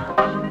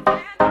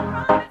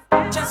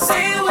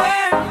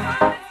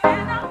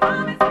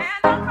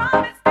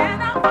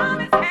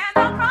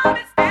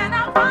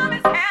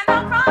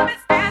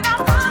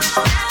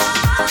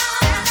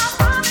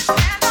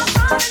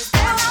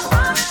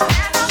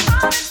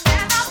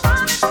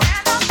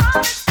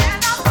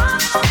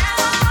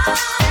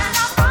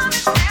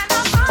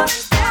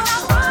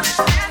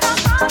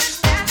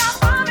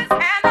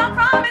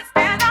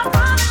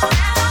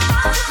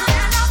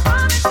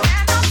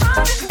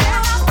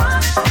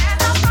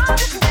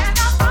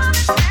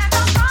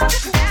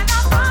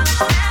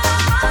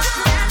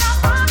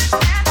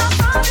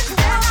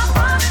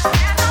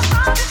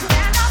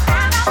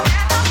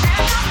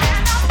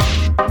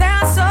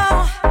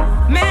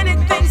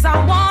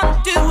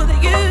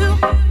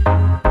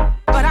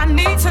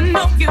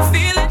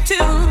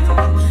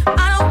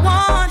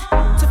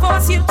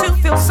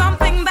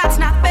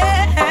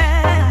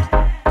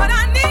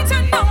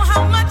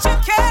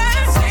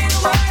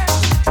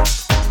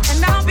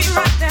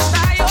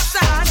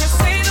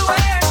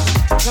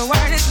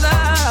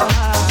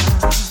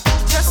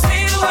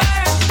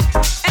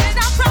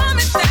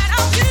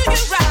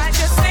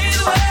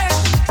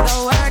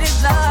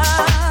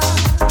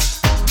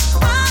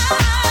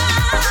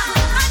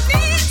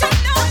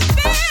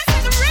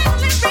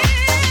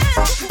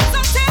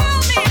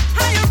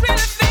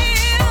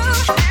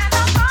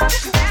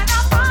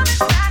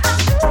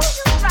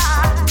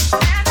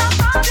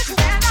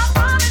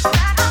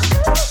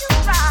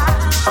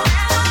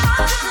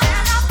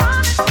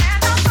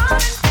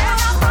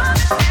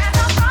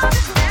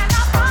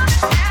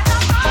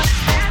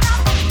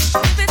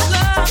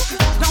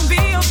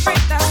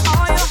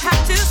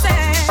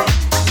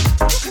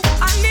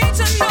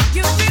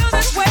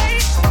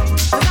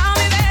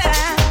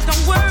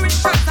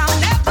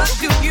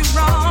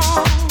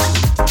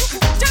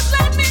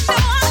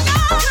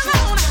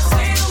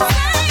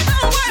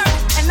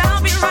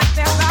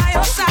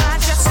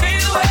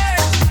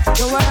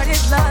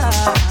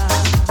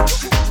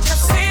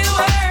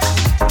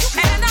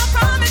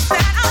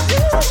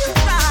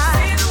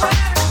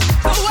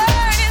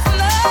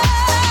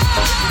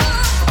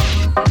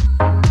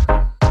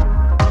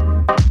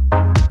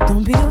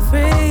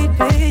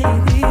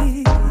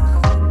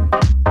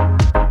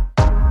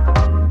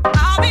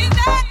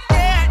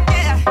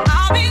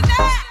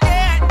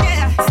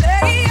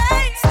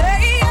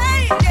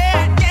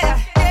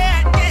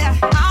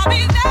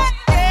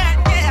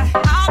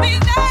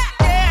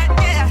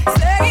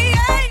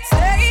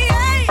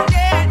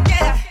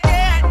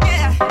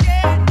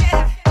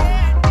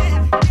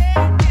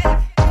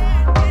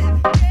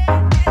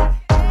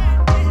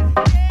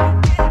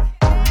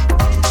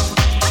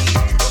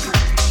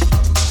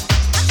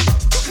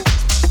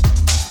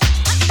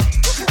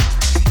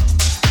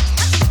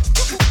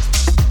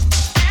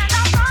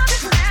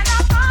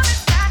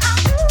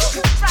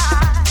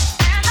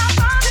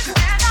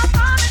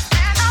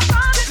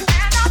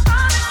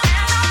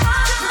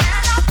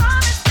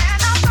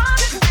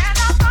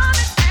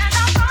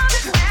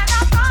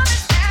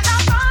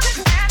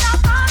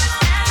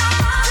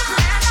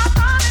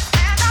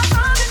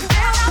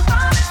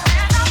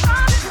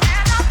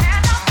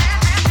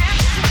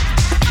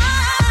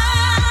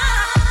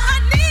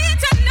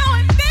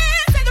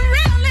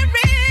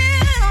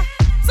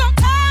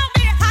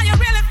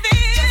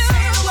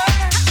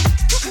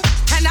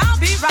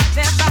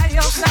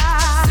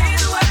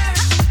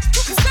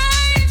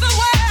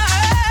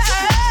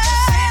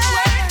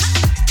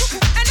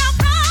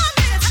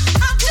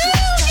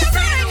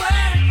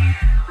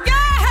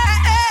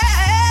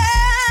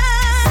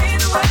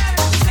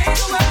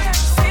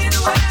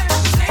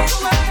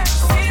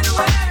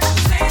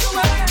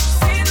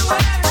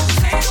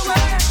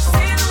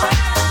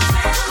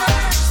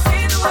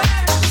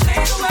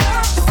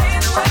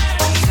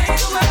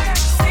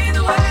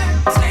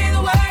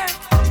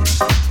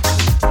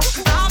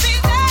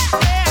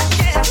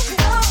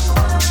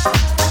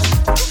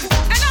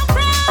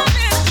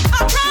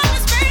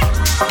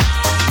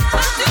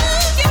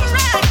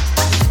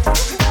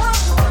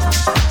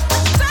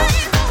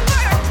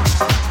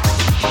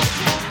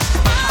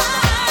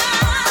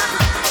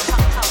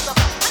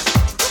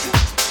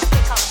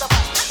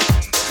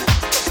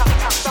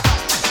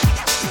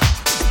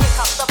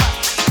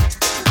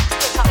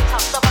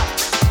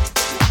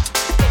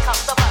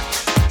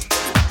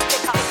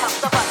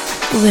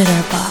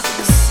 Glitterbox.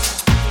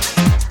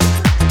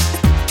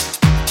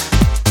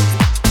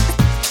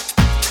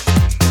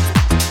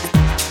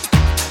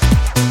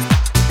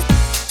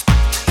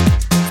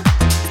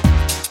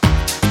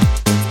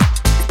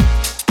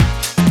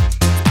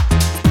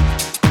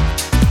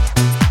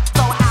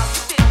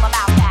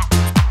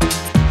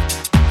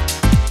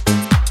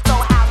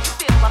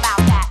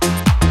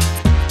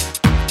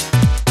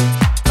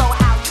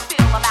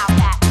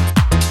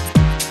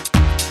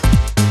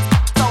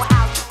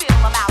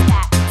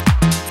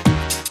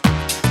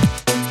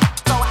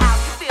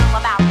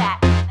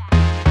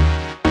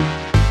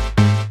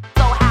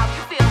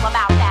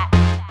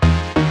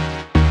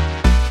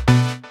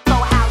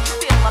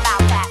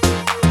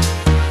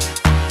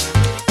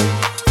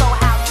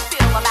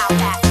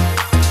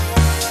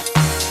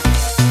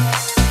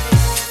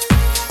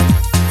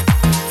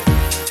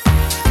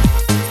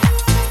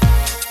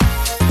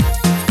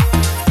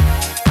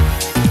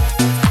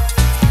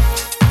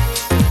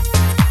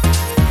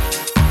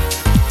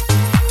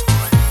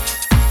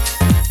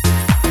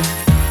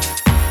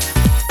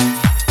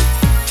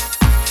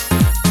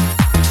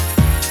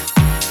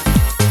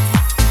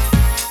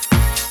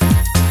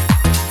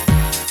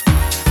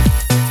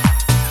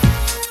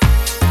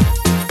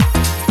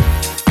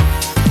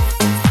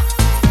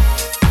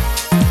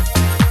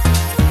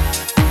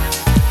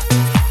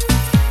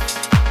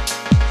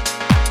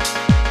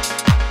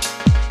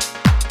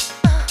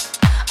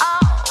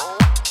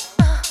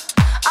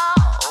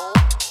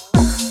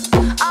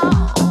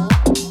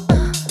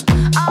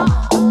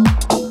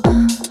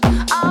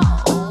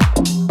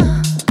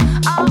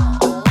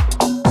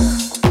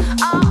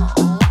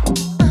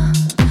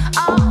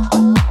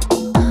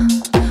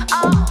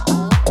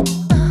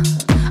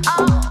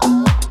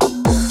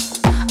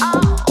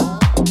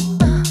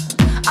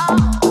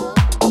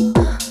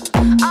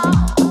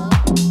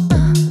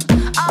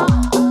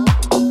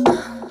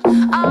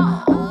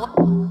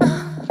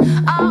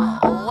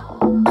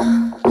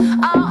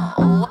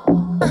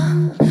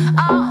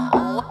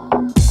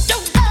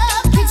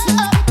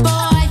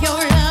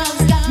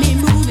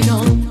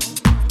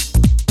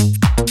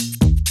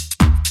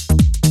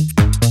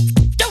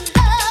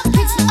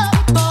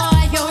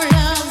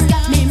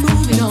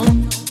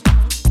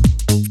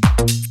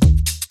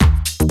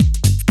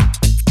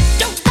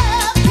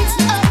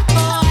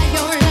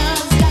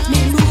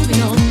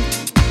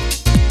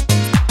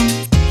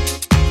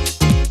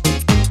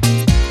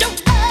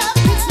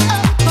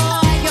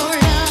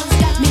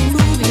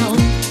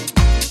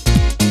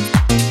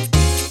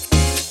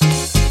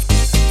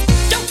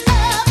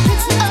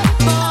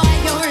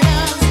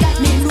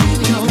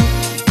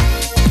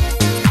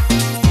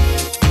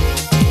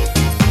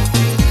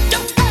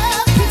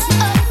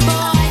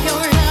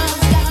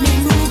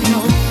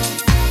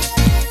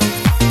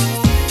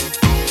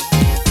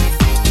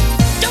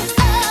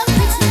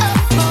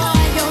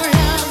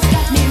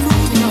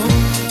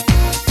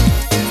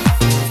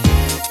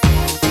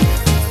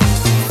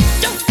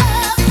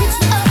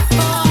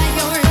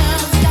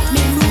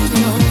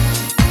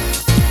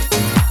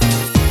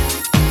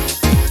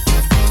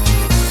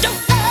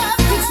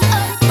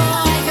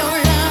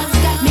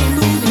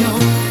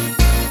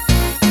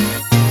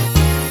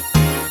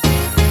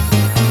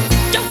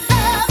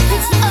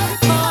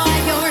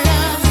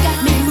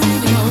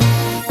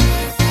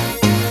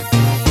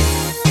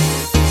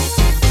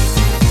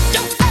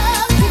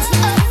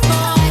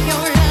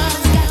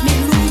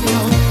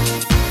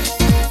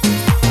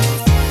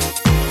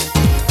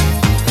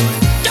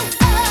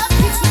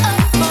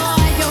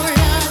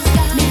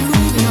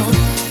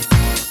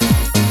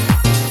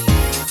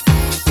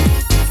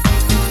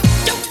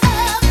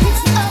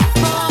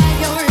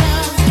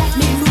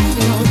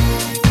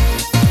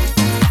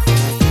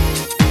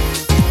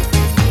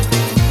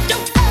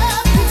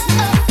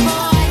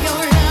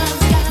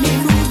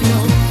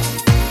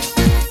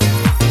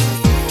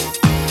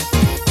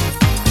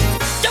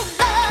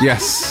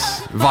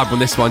 Yes, vibe on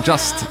this one,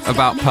 just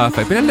about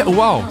perfect. Been a little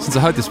while since I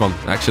heard this one,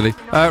 actually.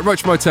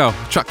 Roach Motel,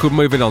 track called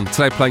Moving On.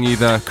 Today playing you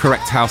the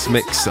correct house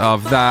mix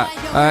of that.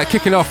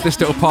 Kicking off this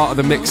little part of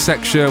the mix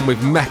section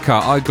with Mecca,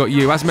 I Got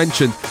You. As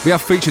mentioned, we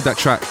have featured that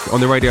track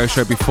on the radio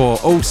show before.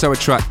 Also a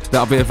track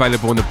that'll be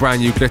available on the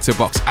brand new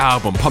Glitterbox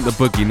album, Pump the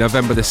Boogie.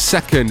 November the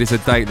 2nd is a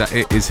date that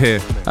it is here.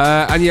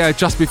 And yeah,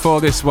 just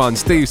before this one,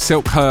 Steve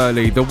Silk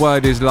Hurley, The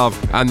Word Is Love,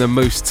 and the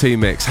Moose T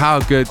Mix. How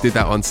good did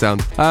that one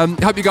sound?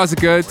 Hope you guys are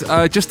good.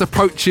 Just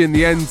approaching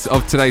the end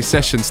of today's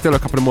session, still a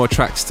couple of more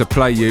tracks to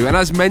play you. And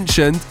as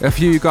mentioned, a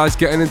few of you guys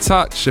getting in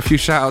touch, a few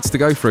shout outs to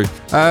go through.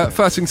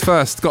 First things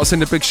first, got to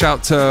send a big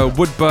shout to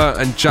Woodbert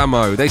and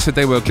Jamo. They said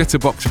they were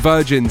Glitterbox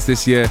virgins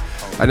this year,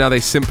 and now they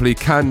simply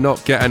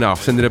cannot get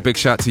enough. Sending a big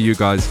shout to you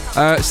guys.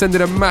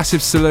 Sending a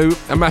massive salute,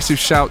 a massive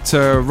shout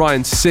to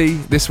Ryan C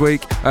this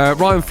week.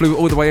 Ryan flew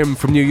all the way in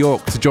from New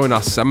York to join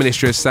us at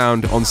Ministry of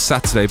Sound on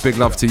Saturday. Big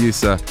love to you,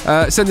 sir.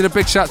 Sending a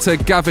big shout to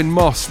Gavin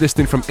Moss,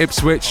 listening from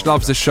Ipswich,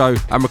 loves the show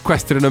and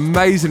requested an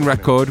amazing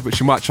record,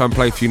 which we might try and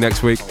play for you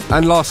next week.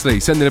 And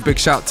lastly, sending a big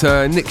shout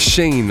to Nick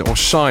Sheen, or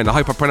Shine, I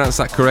hope I pronounced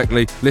that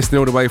correctly, listening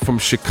all the way from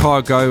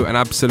Chicago and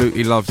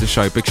absolutely loves the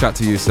show. Big shout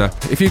to you, sir.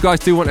 If you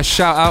guys do want a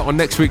shout out on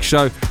next week's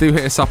show, do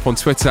hit us up on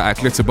Twitter at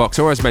Glitterbox,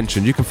 or as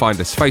mentioned, you can find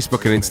us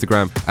Facebook and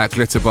Instagram at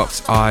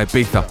Glitterbox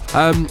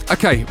Ibiza.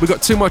 Okay, we've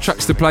got 2 more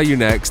tracks to play you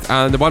next,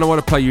 and the one I want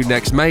to play you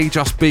next may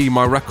just be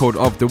my record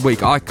of the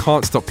week. I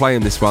can't stop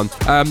playing this one.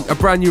 A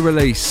brand new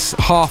release,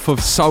 half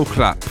of Soul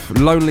Clap,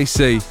 Lonely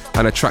Sea,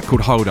 and a track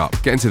called Hold Up.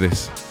 Get into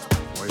this.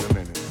 Wait a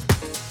minute.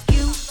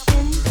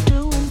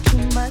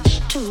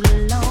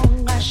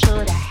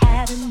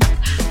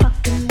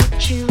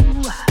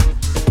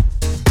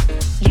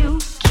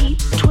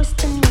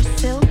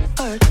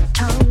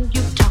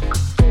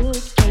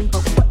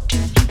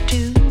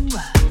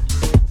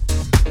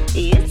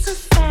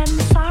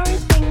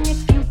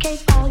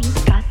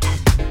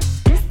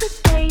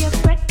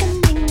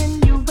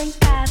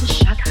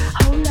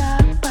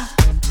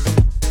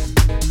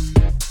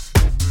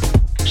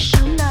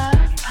 Show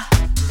love.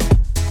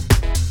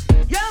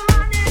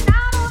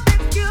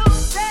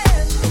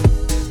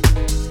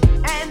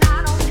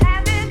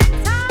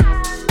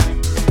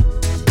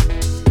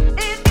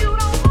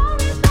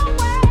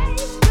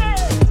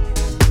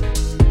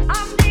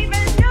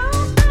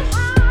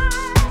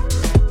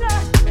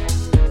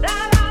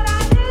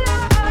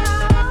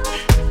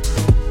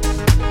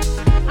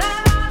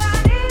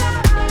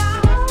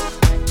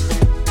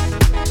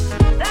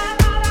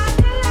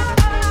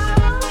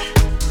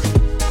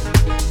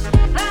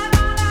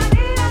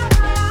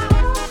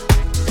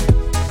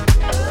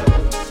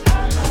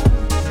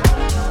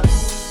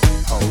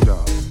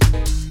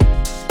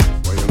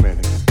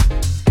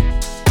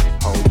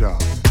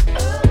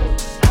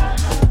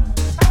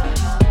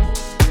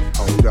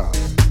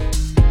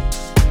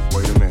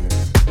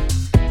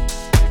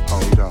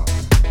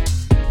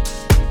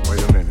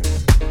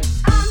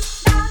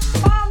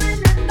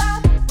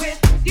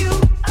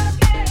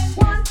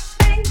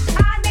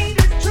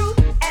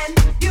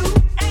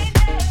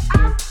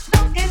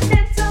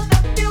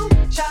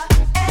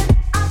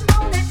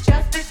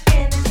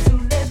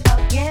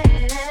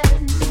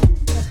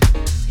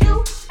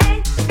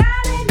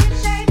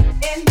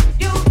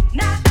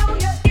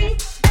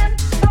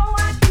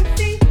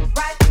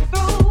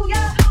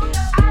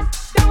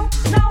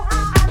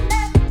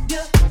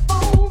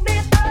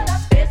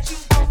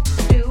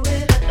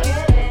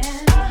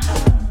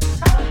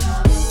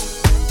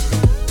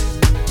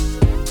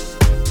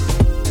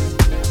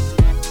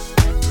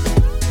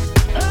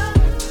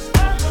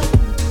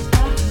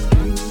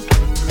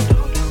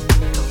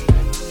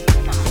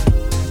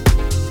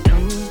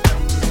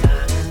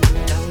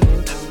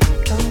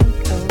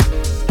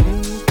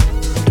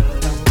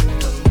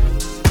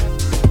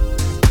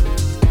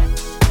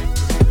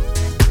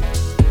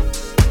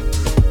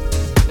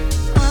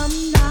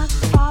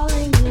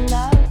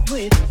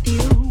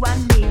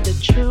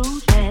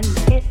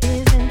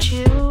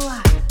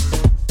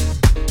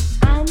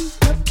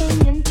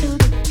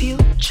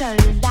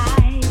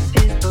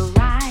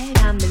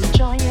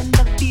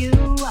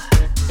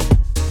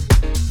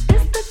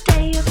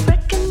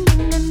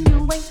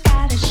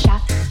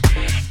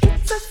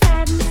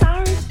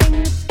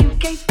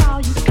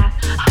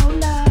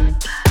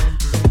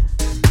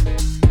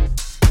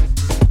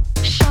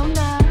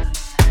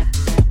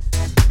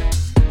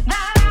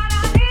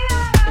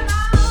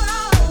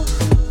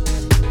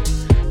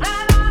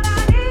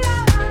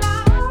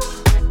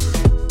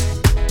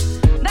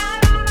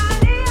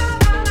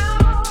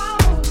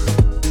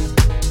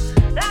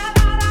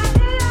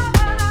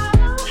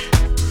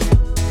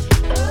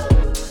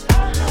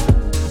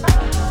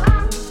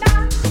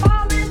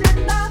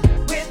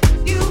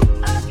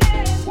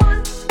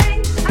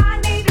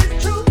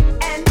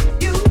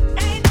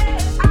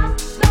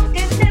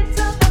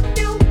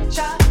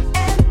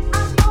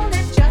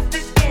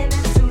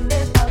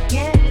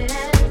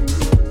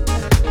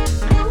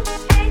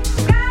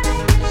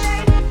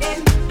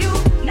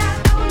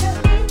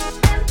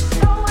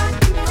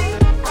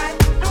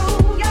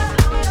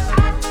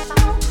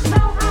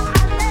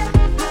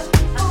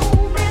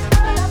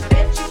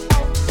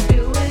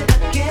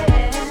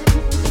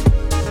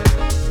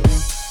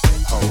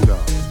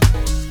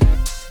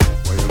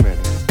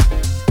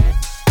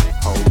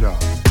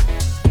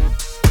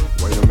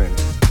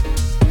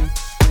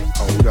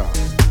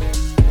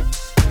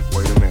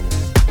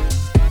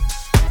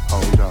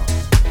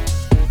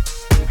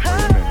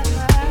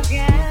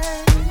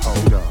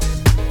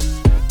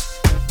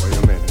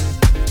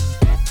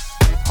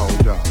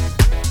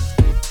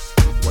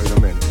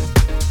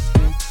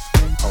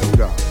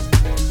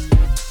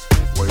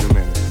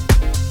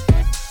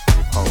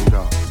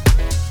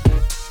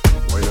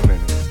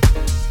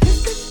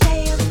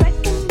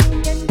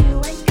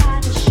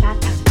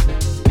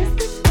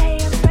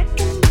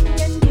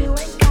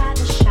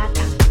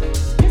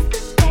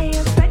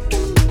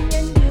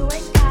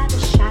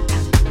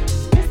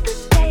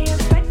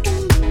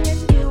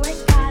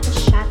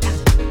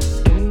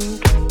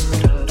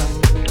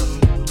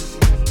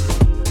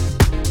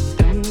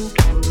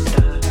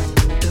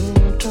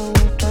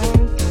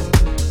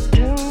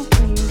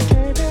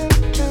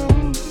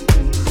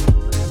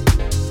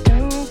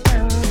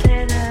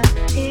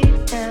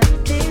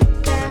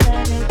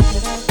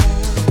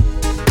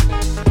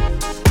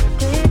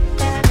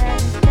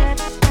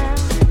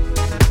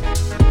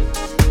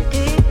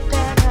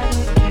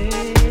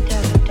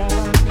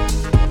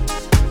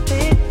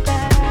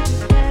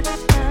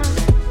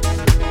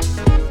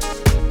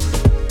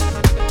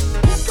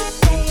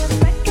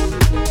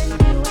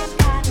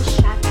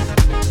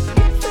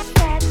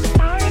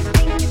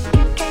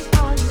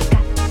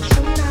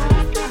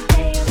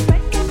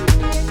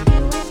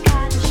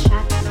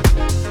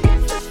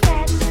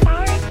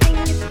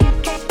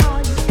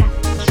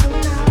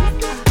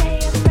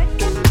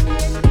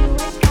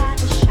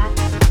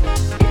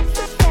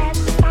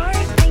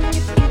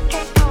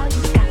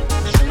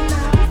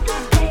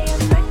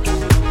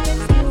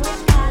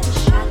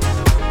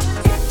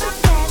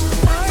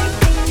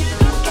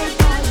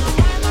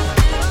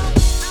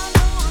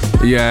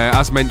 Yeah,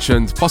 as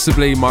mentioned,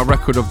 possibly my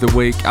record of the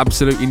week.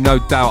 Absolutely no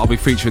doubt I'll be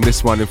featuring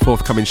this one in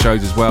forthcoming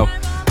shows as well.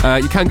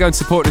 You can go and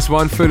support this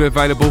one, fully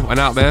available and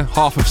out there.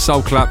 Half of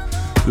Soul Clap,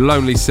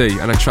 Lonely Sea,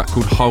 and a track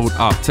called Hold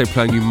Up.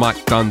 Playing you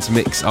Mike Dunn's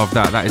mix of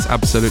that. That is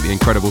absolutely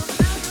incredible.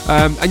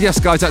 And yes,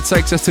 guys, that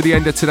takes us to the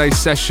end of today's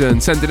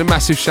session. Sending a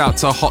massive shout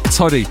to Hot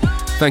Toddy.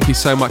 Thank you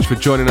so much for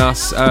joining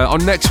us.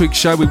 On next week's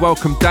show, we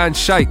welcome Dan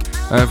Shake.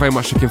 Very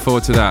much looking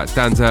forward to that.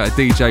 Dan's a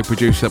DJ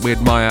producer that we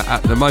admire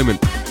at the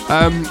moment.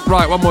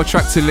 Right, one more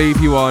track to leave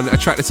you on, a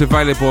track that's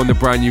available on the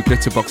brand new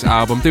Glitterbox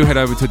album. Do head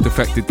over to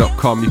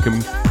defected.com. You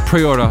can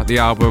pre-order the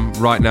album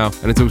right now,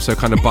 and there's also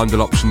kind of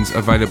bundle options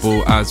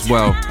available as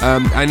well.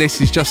 And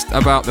this is just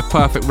about the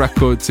perfect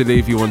record to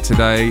leave you on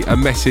today, a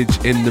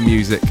message in the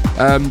music.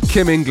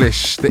 Kim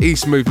English, the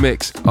East Move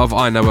mix of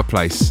I Know a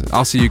Place.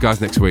 I'll see you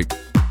guys next week.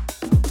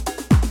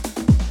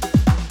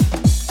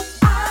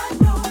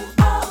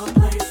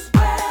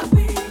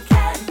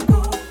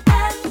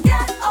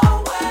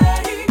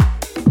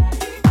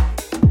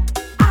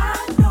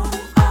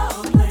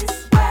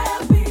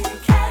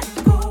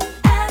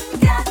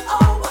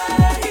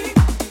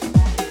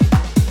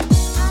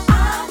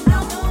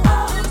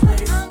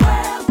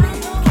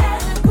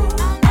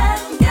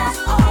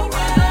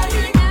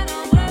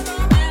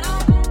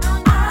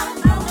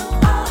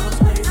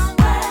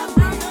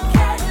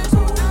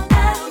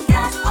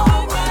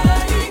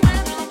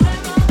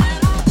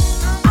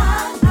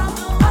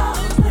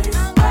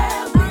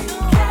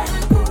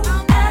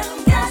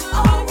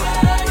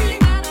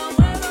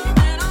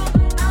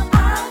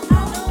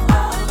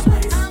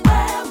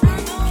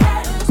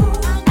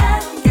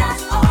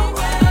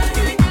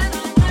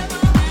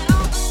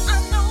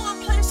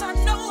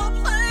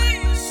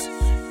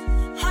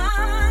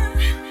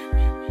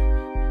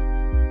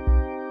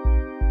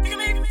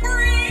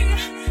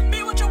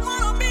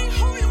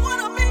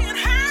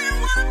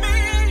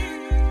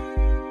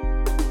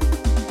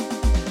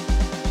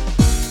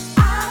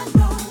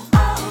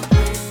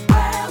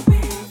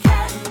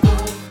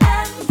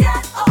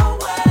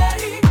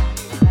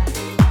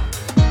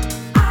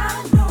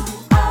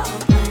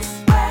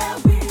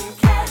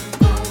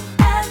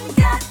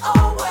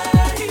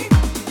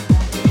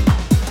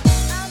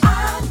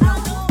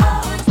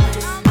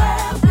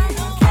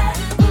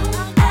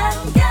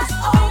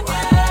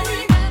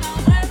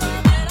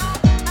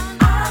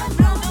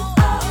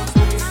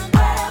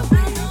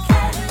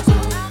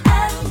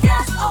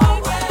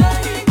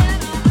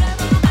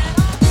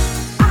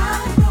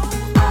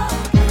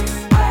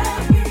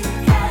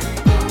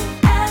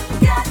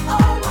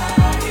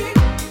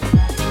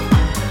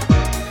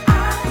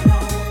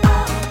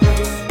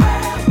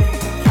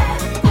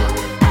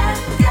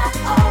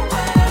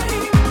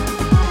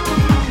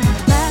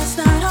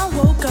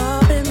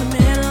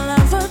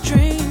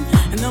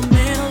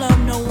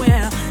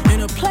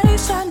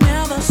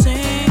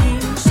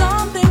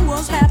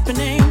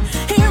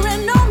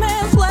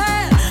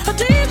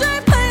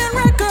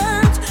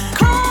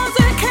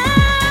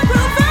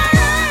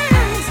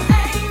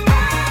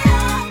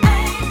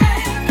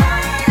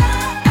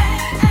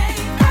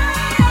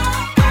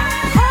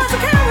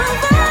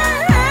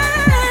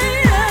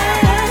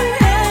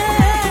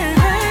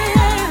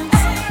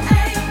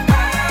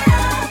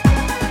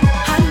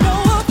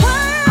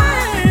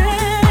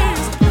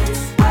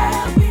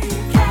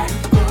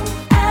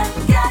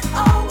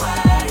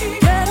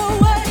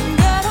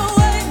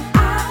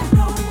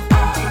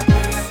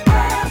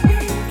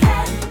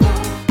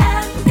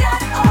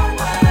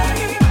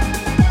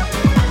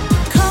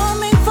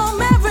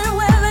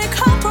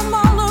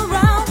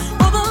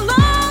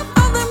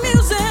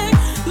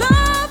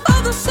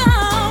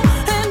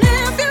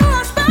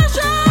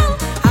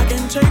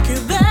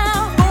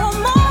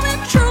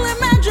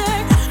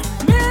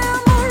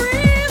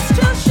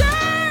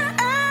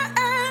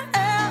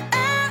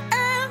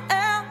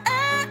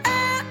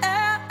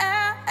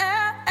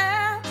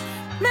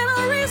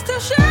 Memories to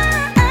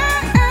share.